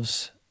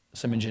involves,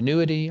 some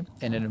ingenuity,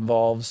 and it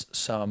involves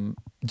some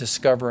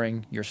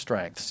discovering your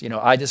strengths.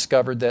 I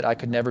discovered that I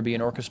could never be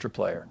an orchestra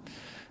player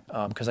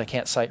because I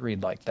can't sight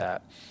read like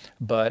that.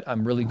 But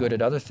I'm really good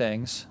at other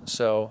things,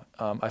 so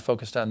I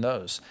focused on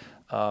those.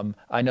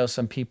 I know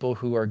some people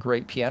who are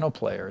great piano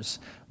players,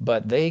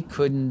 but they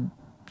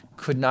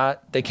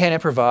they can't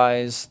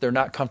improvise, they're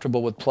not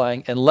comfortable with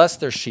playing unless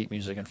there's sheet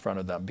music in front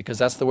of them, because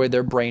that's the way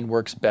their brain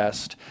works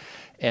best.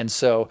 And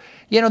so,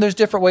 there's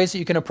different ways that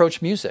you can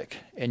approach music,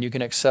 and you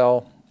can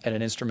excel at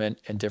an instrument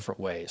in different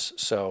ways.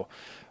 So,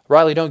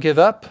 Riley, don't give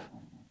up.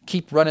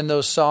 Keep running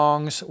those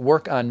songs.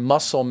 Work on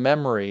muscle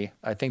memory.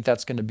 I think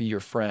that's going to be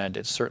your friend.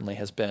 It certainly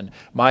has been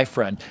my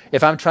friend.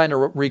 If I'm trying to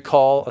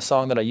recall a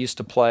song that I used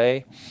to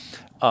play,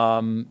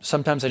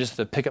 sometimes I just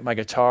have to pick up my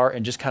guitar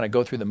and just kind of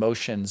go through the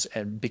motions,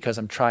 and because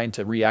I'm trying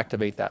to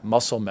reactivate that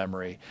muscle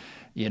memory,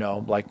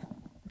 like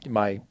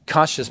my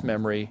conscious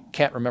memory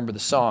can't remember the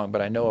song,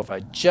 but I know if I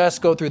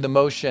just go through the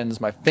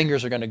motions, my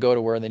fingers are going to go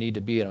to where they need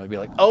to be, and I'm going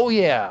to be like, oh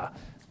yeah,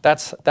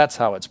 that's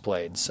how it's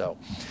played. So,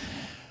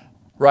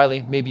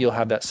 Riley, maybe you'll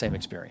have that same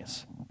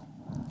experience.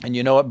 And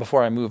you know what,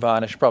 before I move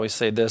on, I should probably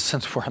say this,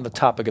 since we're on the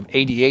topic of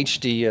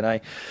ADHD, and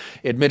I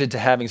admitted to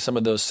having some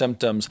of those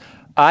symptoms.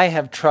 I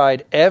have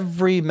tried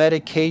every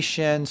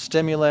medication,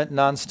 stimulant,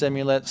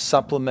 non-stimulant,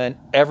 supplement,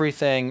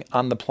 everything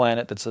on the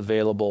planet that's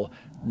available.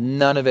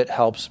 None of it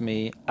helps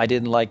me. I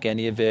didn't like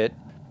any of it.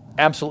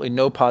 Absolutely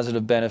no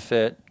positive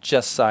benefit,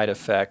 just side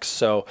effects.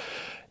 So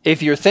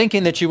if you're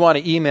thinking that you want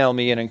to email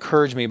me and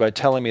encourage me by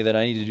telling me that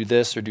I need to do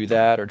this or do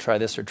that or try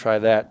this or try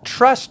that,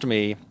 trust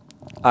me,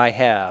 I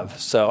have.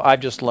 So I've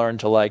just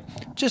learned to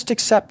just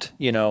accept,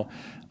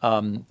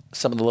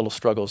 some of the little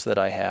struggles that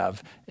I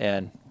have,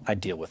 and I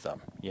deal with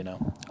them,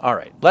 All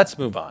right, let's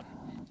move on.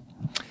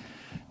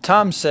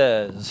 Tom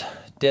says,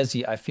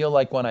 Desi, I feel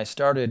like when I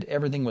started,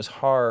 everything was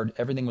hard,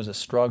 everything was a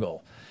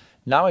struggle.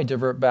 Now I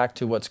divert back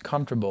to what's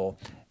comfortable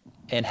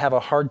and have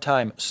a hard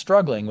time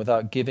struggling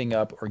without giving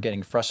up or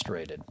getting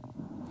frustrated.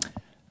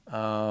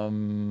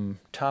 Tom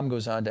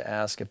goes on to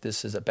ask if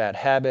this is a bad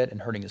habit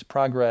and hurting his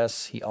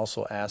progress. He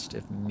also asked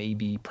if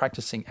maybe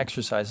practicing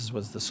exercises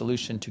was the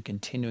solution to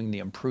continuing the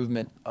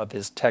improvement of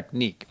his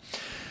technique.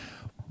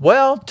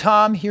 Well,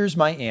 Tom, here's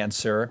my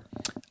answer.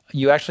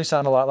 You actually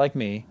sound a lot like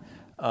me.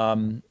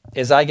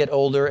 As I get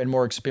older and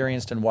more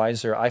experienced and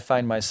wiser, I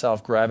find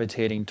myself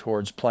gravitating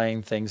towards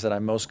playing things that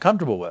I'm most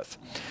comfortable with.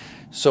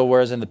 So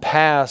whereas in the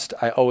past,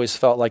 I always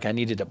felt like I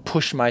needed to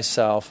push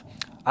myself,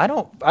 I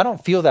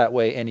don't feel that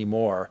way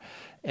anymore.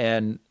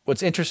 And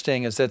what's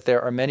interesting is that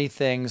there are many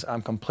things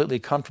I'm completely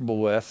comfortable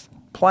with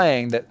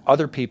playing that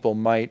other people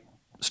might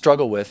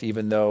struggle with,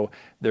 even though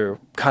they're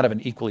kind of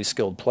an equally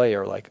skilled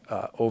player,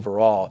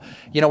 overall.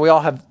 We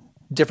all have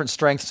different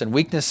strengths and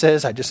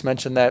weaknesses. I just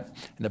mentioned that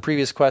in the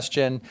previous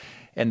question.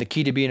 And the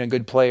key to being a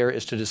good player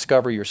is to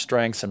discover your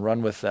strengths and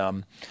run with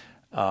them.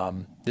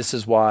 This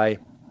is why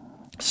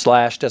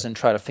Slash doesn't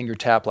try to finger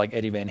tap like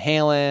Eddie Van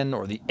Halen,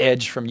 or the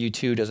Edge from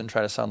U2 doesn't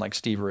try to sound like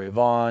Stevie Ray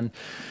Vaughan.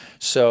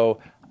 So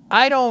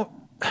I don't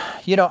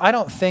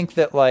think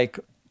that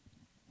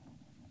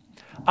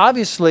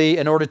obviously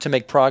in order to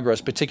make progress,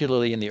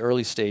 particularly in the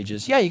early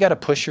stages, you got to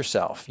push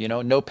yourself,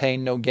 no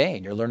pain, no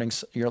gain. You're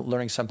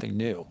learning something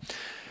new.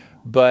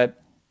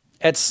 But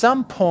at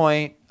some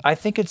point, I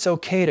think it's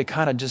okay to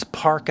kind of just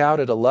park out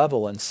at a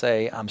level and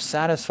say, I'm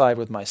satisfied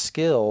with my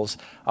skills.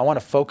 I want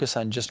to focus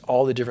on just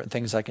all the different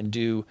things I can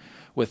do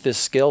with this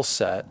skill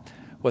set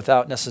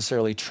without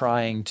necessarily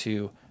trying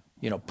to,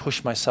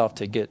 push myself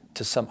to get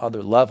to some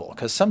other level.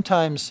 Because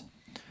sometimes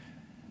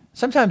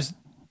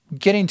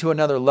getting to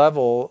another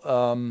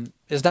level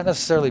is not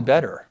necessarily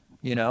better,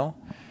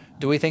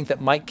 Do we think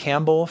that Mike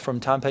Campbell from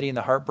Tom Petty and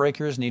the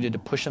Heartbreakers needed to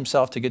push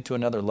himself to get to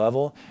another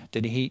level?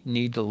 Did he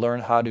need to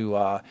learn how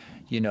to,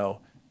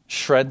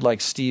 shred like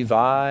Steve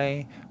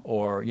Vai,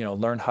 or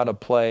learn how to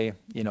play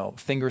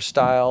finger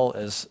style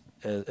as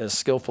as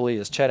skillfully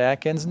as Chet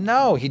Atkins?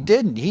 No, he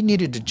didn't. He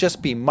needed to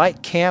just be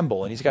Mike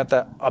Campbell, and he's got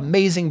that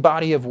amazing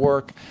body of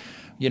work,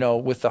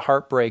 with the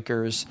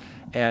Heartbreakers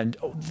and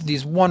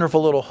these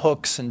wonderful little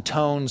hooks and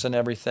tones and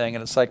everything.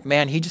 And it's like,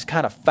 man, he just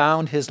kind of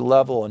found his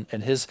level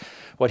and his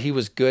what he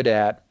was good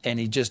at, and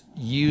he just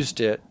used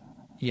it,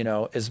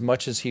 as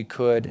much as he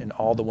could in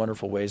all the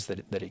wonderful ways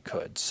that he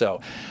could. So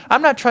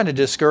I'm not trying to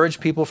discourage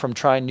people from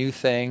trying new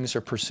things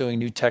or pursuing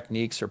new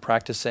techniques or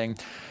practicing.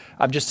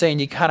 I'm just saying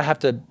you kind of have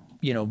to,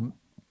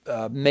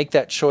 make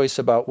that choice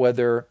about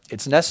whether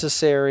it's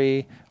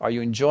necessary, are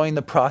you enjoying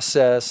the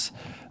process,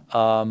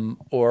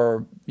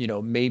 or,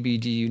 maybe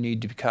do you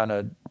need to kind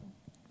of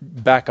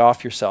back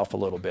off yourself a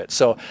little bit.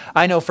 So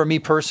I know for me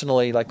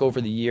personally, like over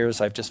the years,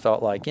 I've just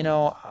felt like,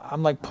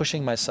 I'm like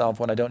pushing myself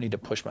when I don't need to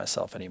push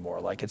myself anymore.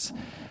 Like it's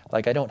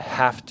like I don't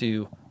have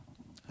to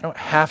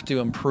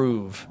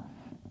improve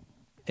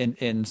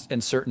in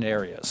certain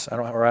areas. I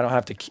don't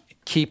have to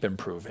keep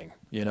improving,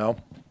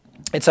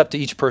 It's up to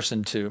each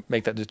person to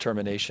make that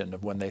determination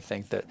of when they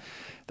think that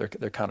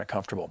they're kind of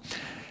comfortable.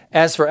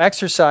 As for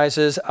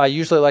exercises, I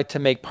usually like to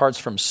make parts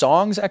from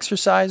songs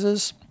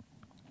exercises.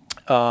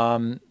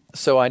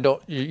 So I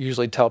don't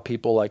usually tell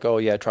people like, oh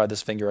yeah, try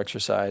this finger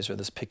exercise or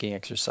this picking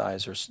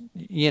exercise, or,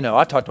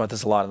 I've talked about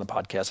this a lot on the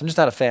podcast. I'm just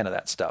not a fan of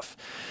that stuff.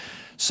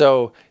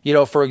 So,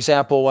 for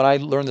example, when I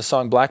learned the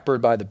song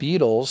Blackbird by the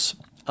Beatles,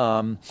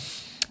 and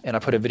I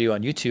put a video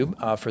on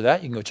YouTube for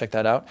that, you can go check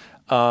that out.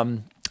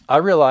 I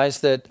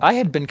realized that I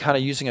had been kind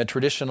of using a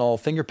traditional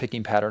finger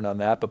picking pattern on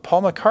that, but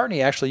Paul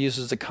McCartney actually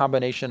uses a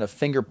combination of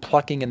finger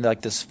plucking and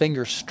like this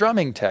finger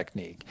strumming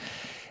technique.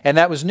 And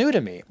that was new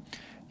to me.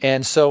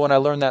 And so when I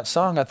learned that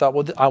song, I thought,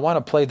 well, I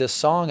want to play this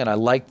song, and I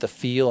liked the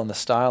feel and the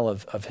style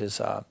of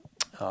his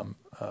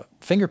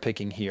finger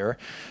picking here.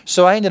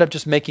 So I ended up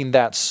just making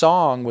that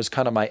song was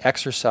kind of my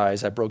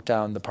exercise. I broke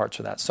down the parts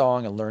of that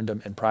song and learned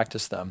them and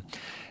practiced them.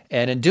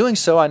 And in doing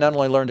so, I not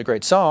only learned a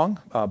great song,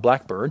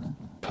 Blackbird,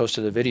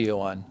 posted a video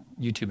on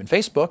YouTube and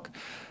Facebook,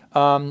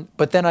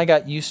 but then I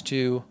got used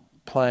to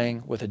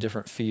playing with a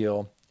different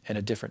feel and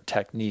a different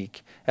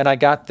technique. And I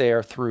got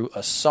there through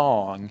a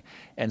song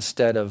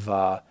instead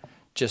of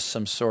just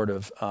some sort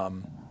of,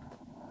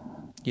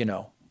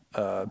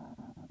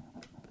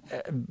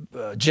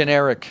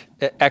 generic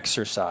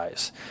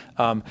exercise.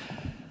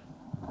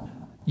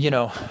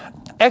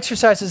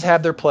 Exercises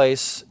have their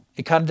place.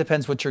 It kind of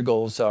depends what your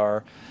goals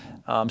are.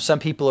 Some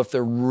people, if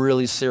they're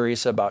really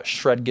serious about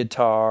shred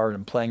guitar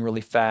and playing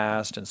really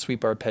fast and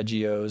sweep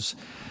arpeggios,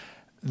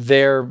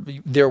 they're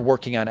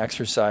working on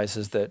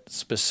exercises that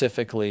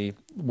specifically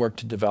work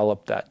to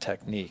develop that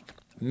technique.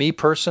 Me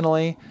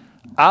personally,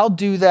 I'll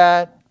do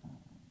that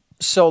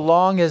so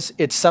long as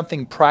it's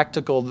something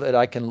practical that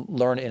I can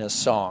learn in a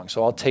song.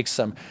 So I'll take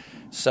some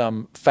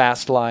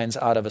fast lines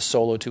out of a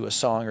solo to a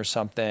song or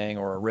something,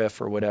 or a riff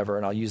or whatever,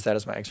 and I'll use that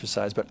as my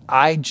exercise. But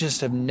I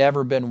just have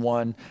never been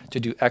one to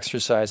do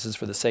exercises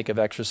for the sake of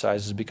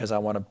exercises because I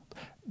want to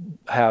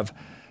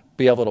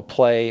be able to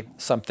play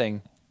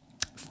something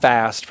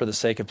fast for the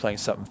sake of playing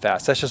something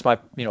fast. That's just my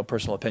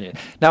personal opinion.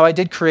 Now, I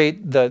did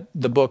create the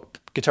book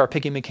Guitar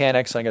Picking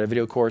Mechanics. I got a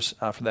video course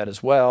for that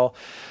as well.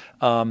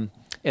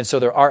 And so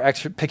there are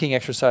picking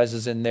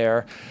exercises in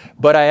there,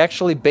 but I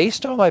actually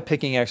based all my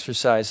picking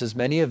exercises,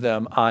 many of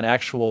them, on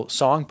actual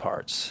song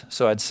parts.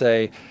 So I'd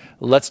say,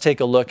 let's take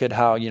a look at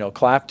how,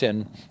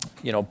 Clapton,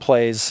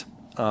 plays,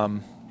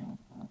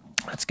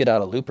 let's get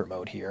out of looper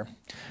mode here.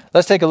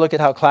 Let's take a look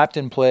at how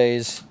Clapton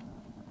plays,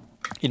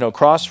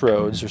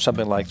 Crossroads or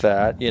something like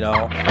that,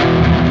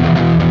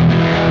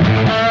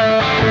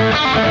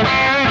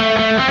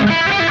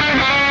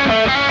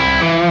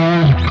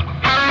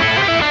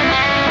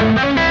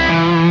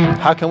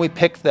 How can we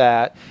pick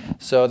that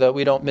so that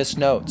we don't miss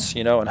notes,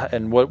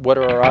 and what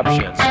are our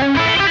options?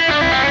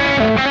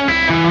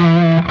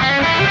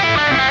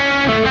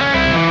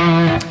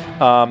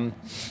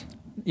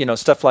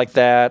 Stuff like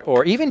that,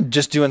 or even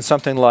just doing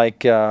something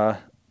like,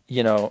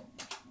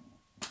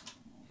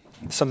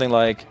 something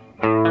like,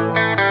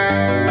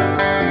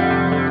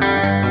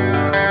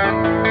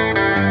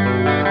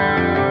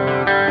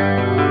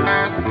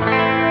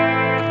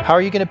 how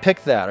are you going to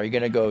pick that? Are you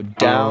going to go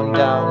down,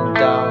 down,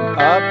 down,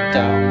 up,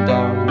 down,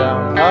 down,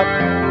 down, up?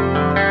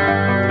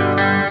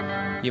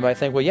 You might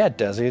think, well, yeah,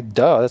 Desi,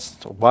 duh,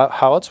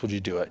 how else would you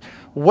do it?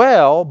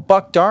 Well,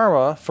 Buck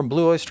Dharma from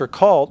Blue Oyster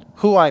Cult,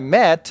 who I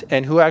met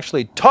and who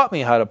actually taught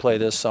me how to play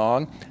this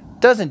song,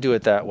 doesn't do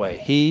it that way.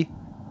 He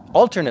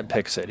alternate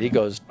picks it. He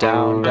goes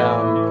down,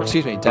 down,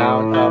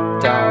 down,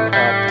 up, down,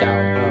 up,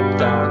 down, up,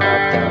 down,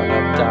 up, down,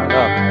 up, down,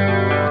 up.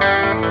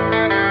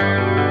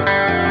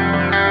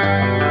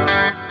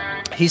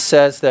 He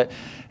says that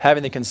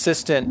having the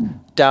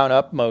consistent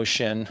down-up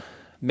motion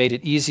made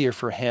it easier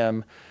for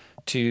him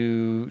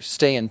to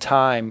stay in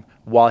time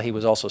while he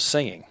was also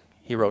singing.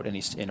 He wrote and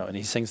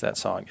he sings that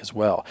song as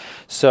well.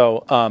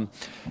 So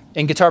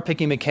in Guitar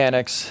Picking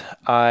Mechanics,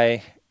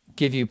 I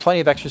give you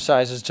plenty of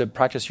exercises to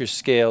practice your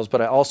scales,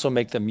 but I also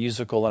make them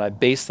musical, and I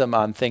base them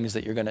on things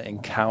that you're going to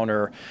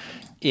encounter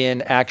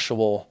in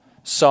actual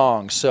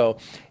songs. So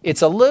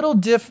it's a little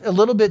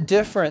bit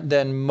different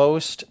than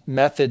most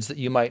methods that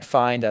you might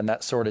find on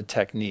that sort of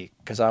technique,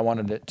 because I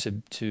wanted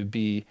it to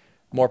be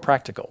more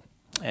practical,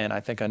 and I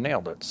think I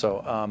nailed it.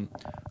 So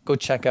go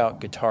check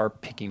out Guitar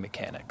Picking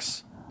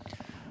Mechanics.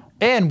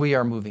 And we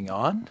are moving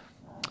on.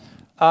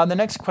 The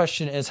next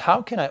question is,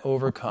 how can I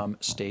overcome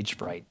stage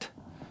fright?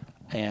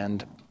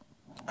 And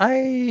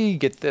I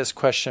get this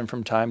question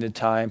from time to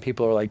time.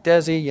 People are like,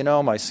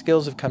 Desi, my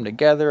skills have come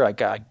together. I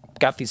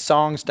got these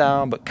songs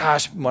down, but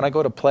gosh, when I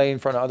go to play in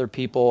front of other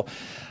people,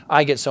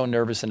 I get so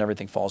nervous and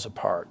everything falls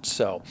apart.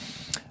 So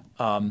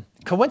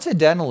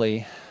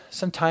coincidentally,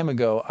 some time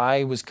ago,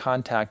 I was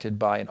contacted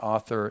by an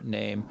author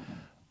named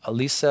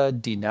Elisa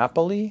Di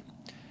Napoli,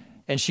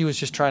 and she was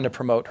just trying to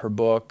promote her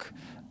book.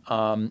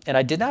 And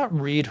I did not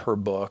read her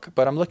book,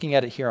 but I'm looking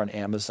at it here on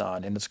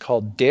Amazon, and it's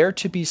called Dare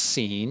to be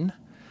Seen: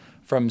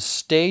 From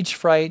Stage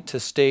Fright to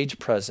Stage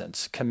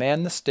Presence.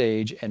 Command the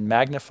stage and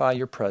magnify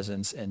your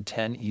presence in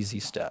 10 easy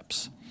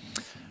steps.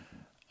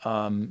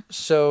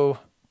 So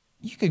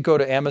you could go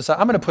to Amazon.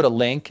 I'm going to put a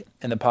link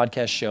in the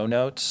podcast show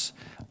notes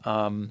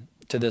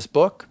to this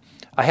book.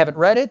 I haven't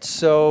read it,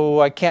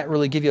 so I can't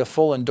really give you a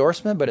full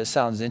endorsement, but it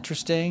sounds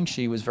interesting.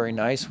 She was very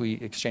nice. We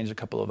exchanged a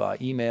couple of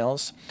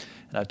emails,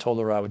 and I told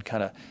her I would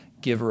kind of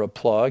give her a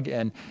plug.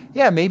 And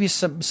yeah, maybe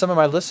some of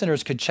my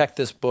listeners could check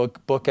this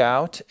book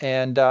out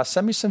and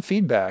send me some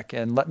feedback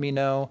and let me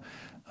know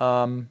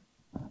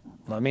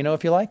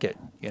if you like it,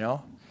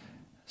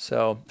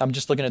 So I'm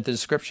just looking at the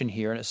description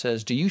here, and it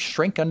says, do you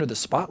shrink under the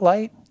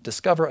spotlight?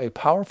 Discover a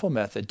powerful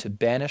method to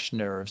banish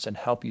nerves and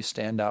help you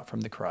stand out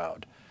from the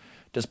crowd.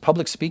 Does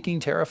public speaking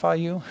terrify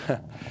you?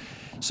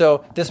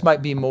 So this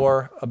might be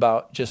more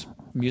about just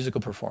musical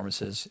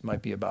performances. It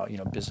might be about,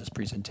 business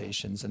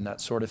presentations and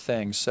that sort of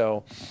thing.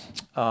 So,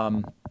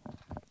 I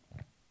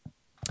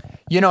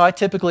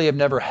typically have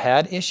never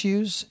had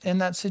issues in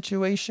that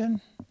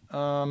situation.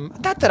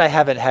 Not that I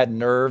haven't had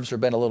nerves or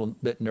been a little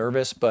bit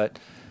nervous, but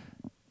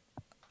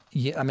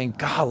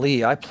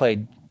golly, I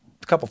played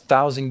a couple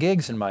thousand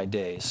gigs in my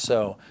days.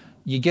 So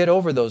you get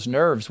over those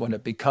nerves when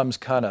it becomes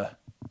kind of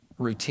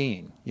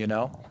routine,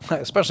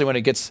 especially when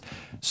it gets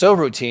so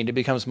routine it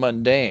becomes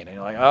mundane, and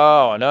you're like,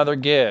 oh, another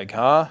gig,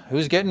 huh?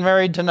 Who's getting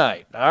married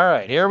tonight? All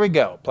right, here we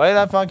go. Play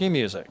that funky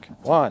music.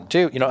 1,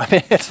 2,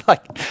 it's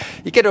like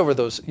you get over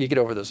those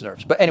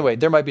nerves. But anyway,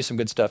 there might be some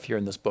good stuff here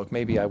in this book.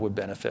 Maybe I would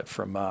benefit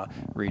from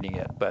reading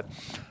it, but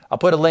I'll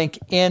put a link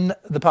in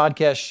the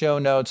podcast show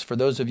notes for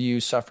those of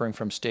you suffering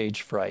from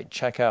stage fright.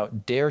 Check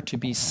out Dare to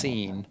be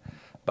Seen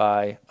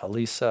by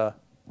Elisa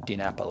Di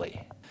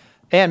Napoli.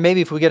 And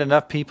maybe if we get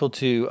enough people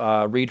to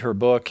read her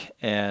book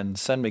and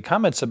send me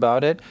comments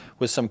about it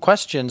with some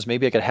questions,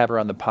 maybe I could have her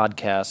on the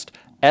podcast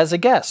as a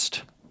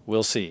guest.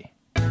 We'll see.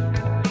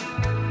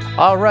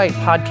 All right,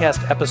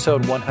 podcast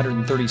episode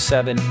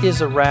 137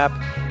 is a wrap.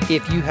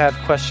 If you have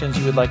questions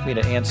you would like me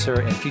to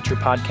answer in future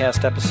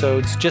podcast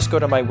episodes, just go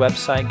to my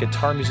website,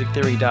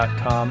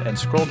 guitarmusictheory.com, and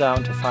scroll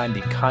down to find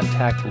the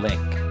contact link.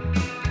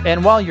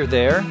 And while you're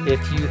there,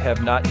 if you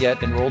have not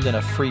yet enrolled in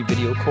a free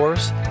video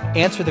course,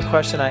 answer the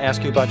question I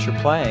ask you about your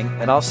playing,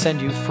 and I'll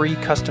send you free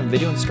custom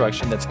video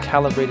instruction that's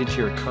calibrated to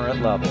your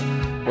current level.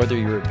 Whether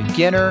you're a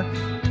beginner,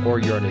 or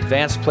you're an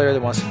advanced player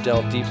that wants to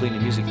delve deeply into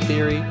music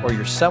theory, or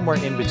you're somewhere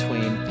in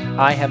between,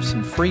 I have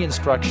some free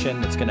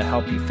instruction that's going to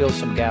help you fill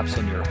some gaps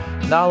in your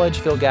knowledge,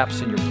 fill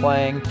gaps in your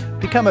playing,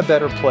 become a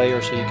better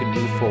player so you can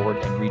move forward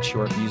and reach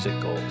your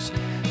music goals.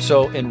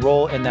 So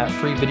enroll in that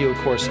free video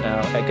course now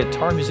at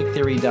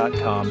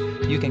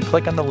guitarmusictheory.com. You can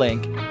click on the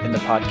link in the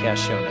podcast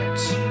show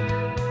notes.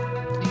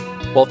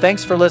 Well,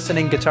 thanks for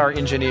listening, guitar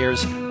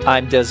engineers.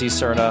 I'm Desi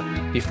Cerna.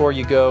 Before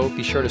you go,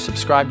 be sure to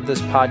subscribe to this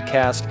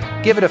podcast,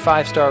 give it a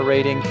 5-star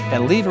rating,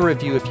 and leave a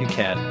review if you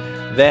can.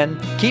 Then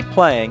keep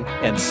playing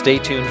and stay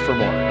tuned for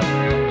more.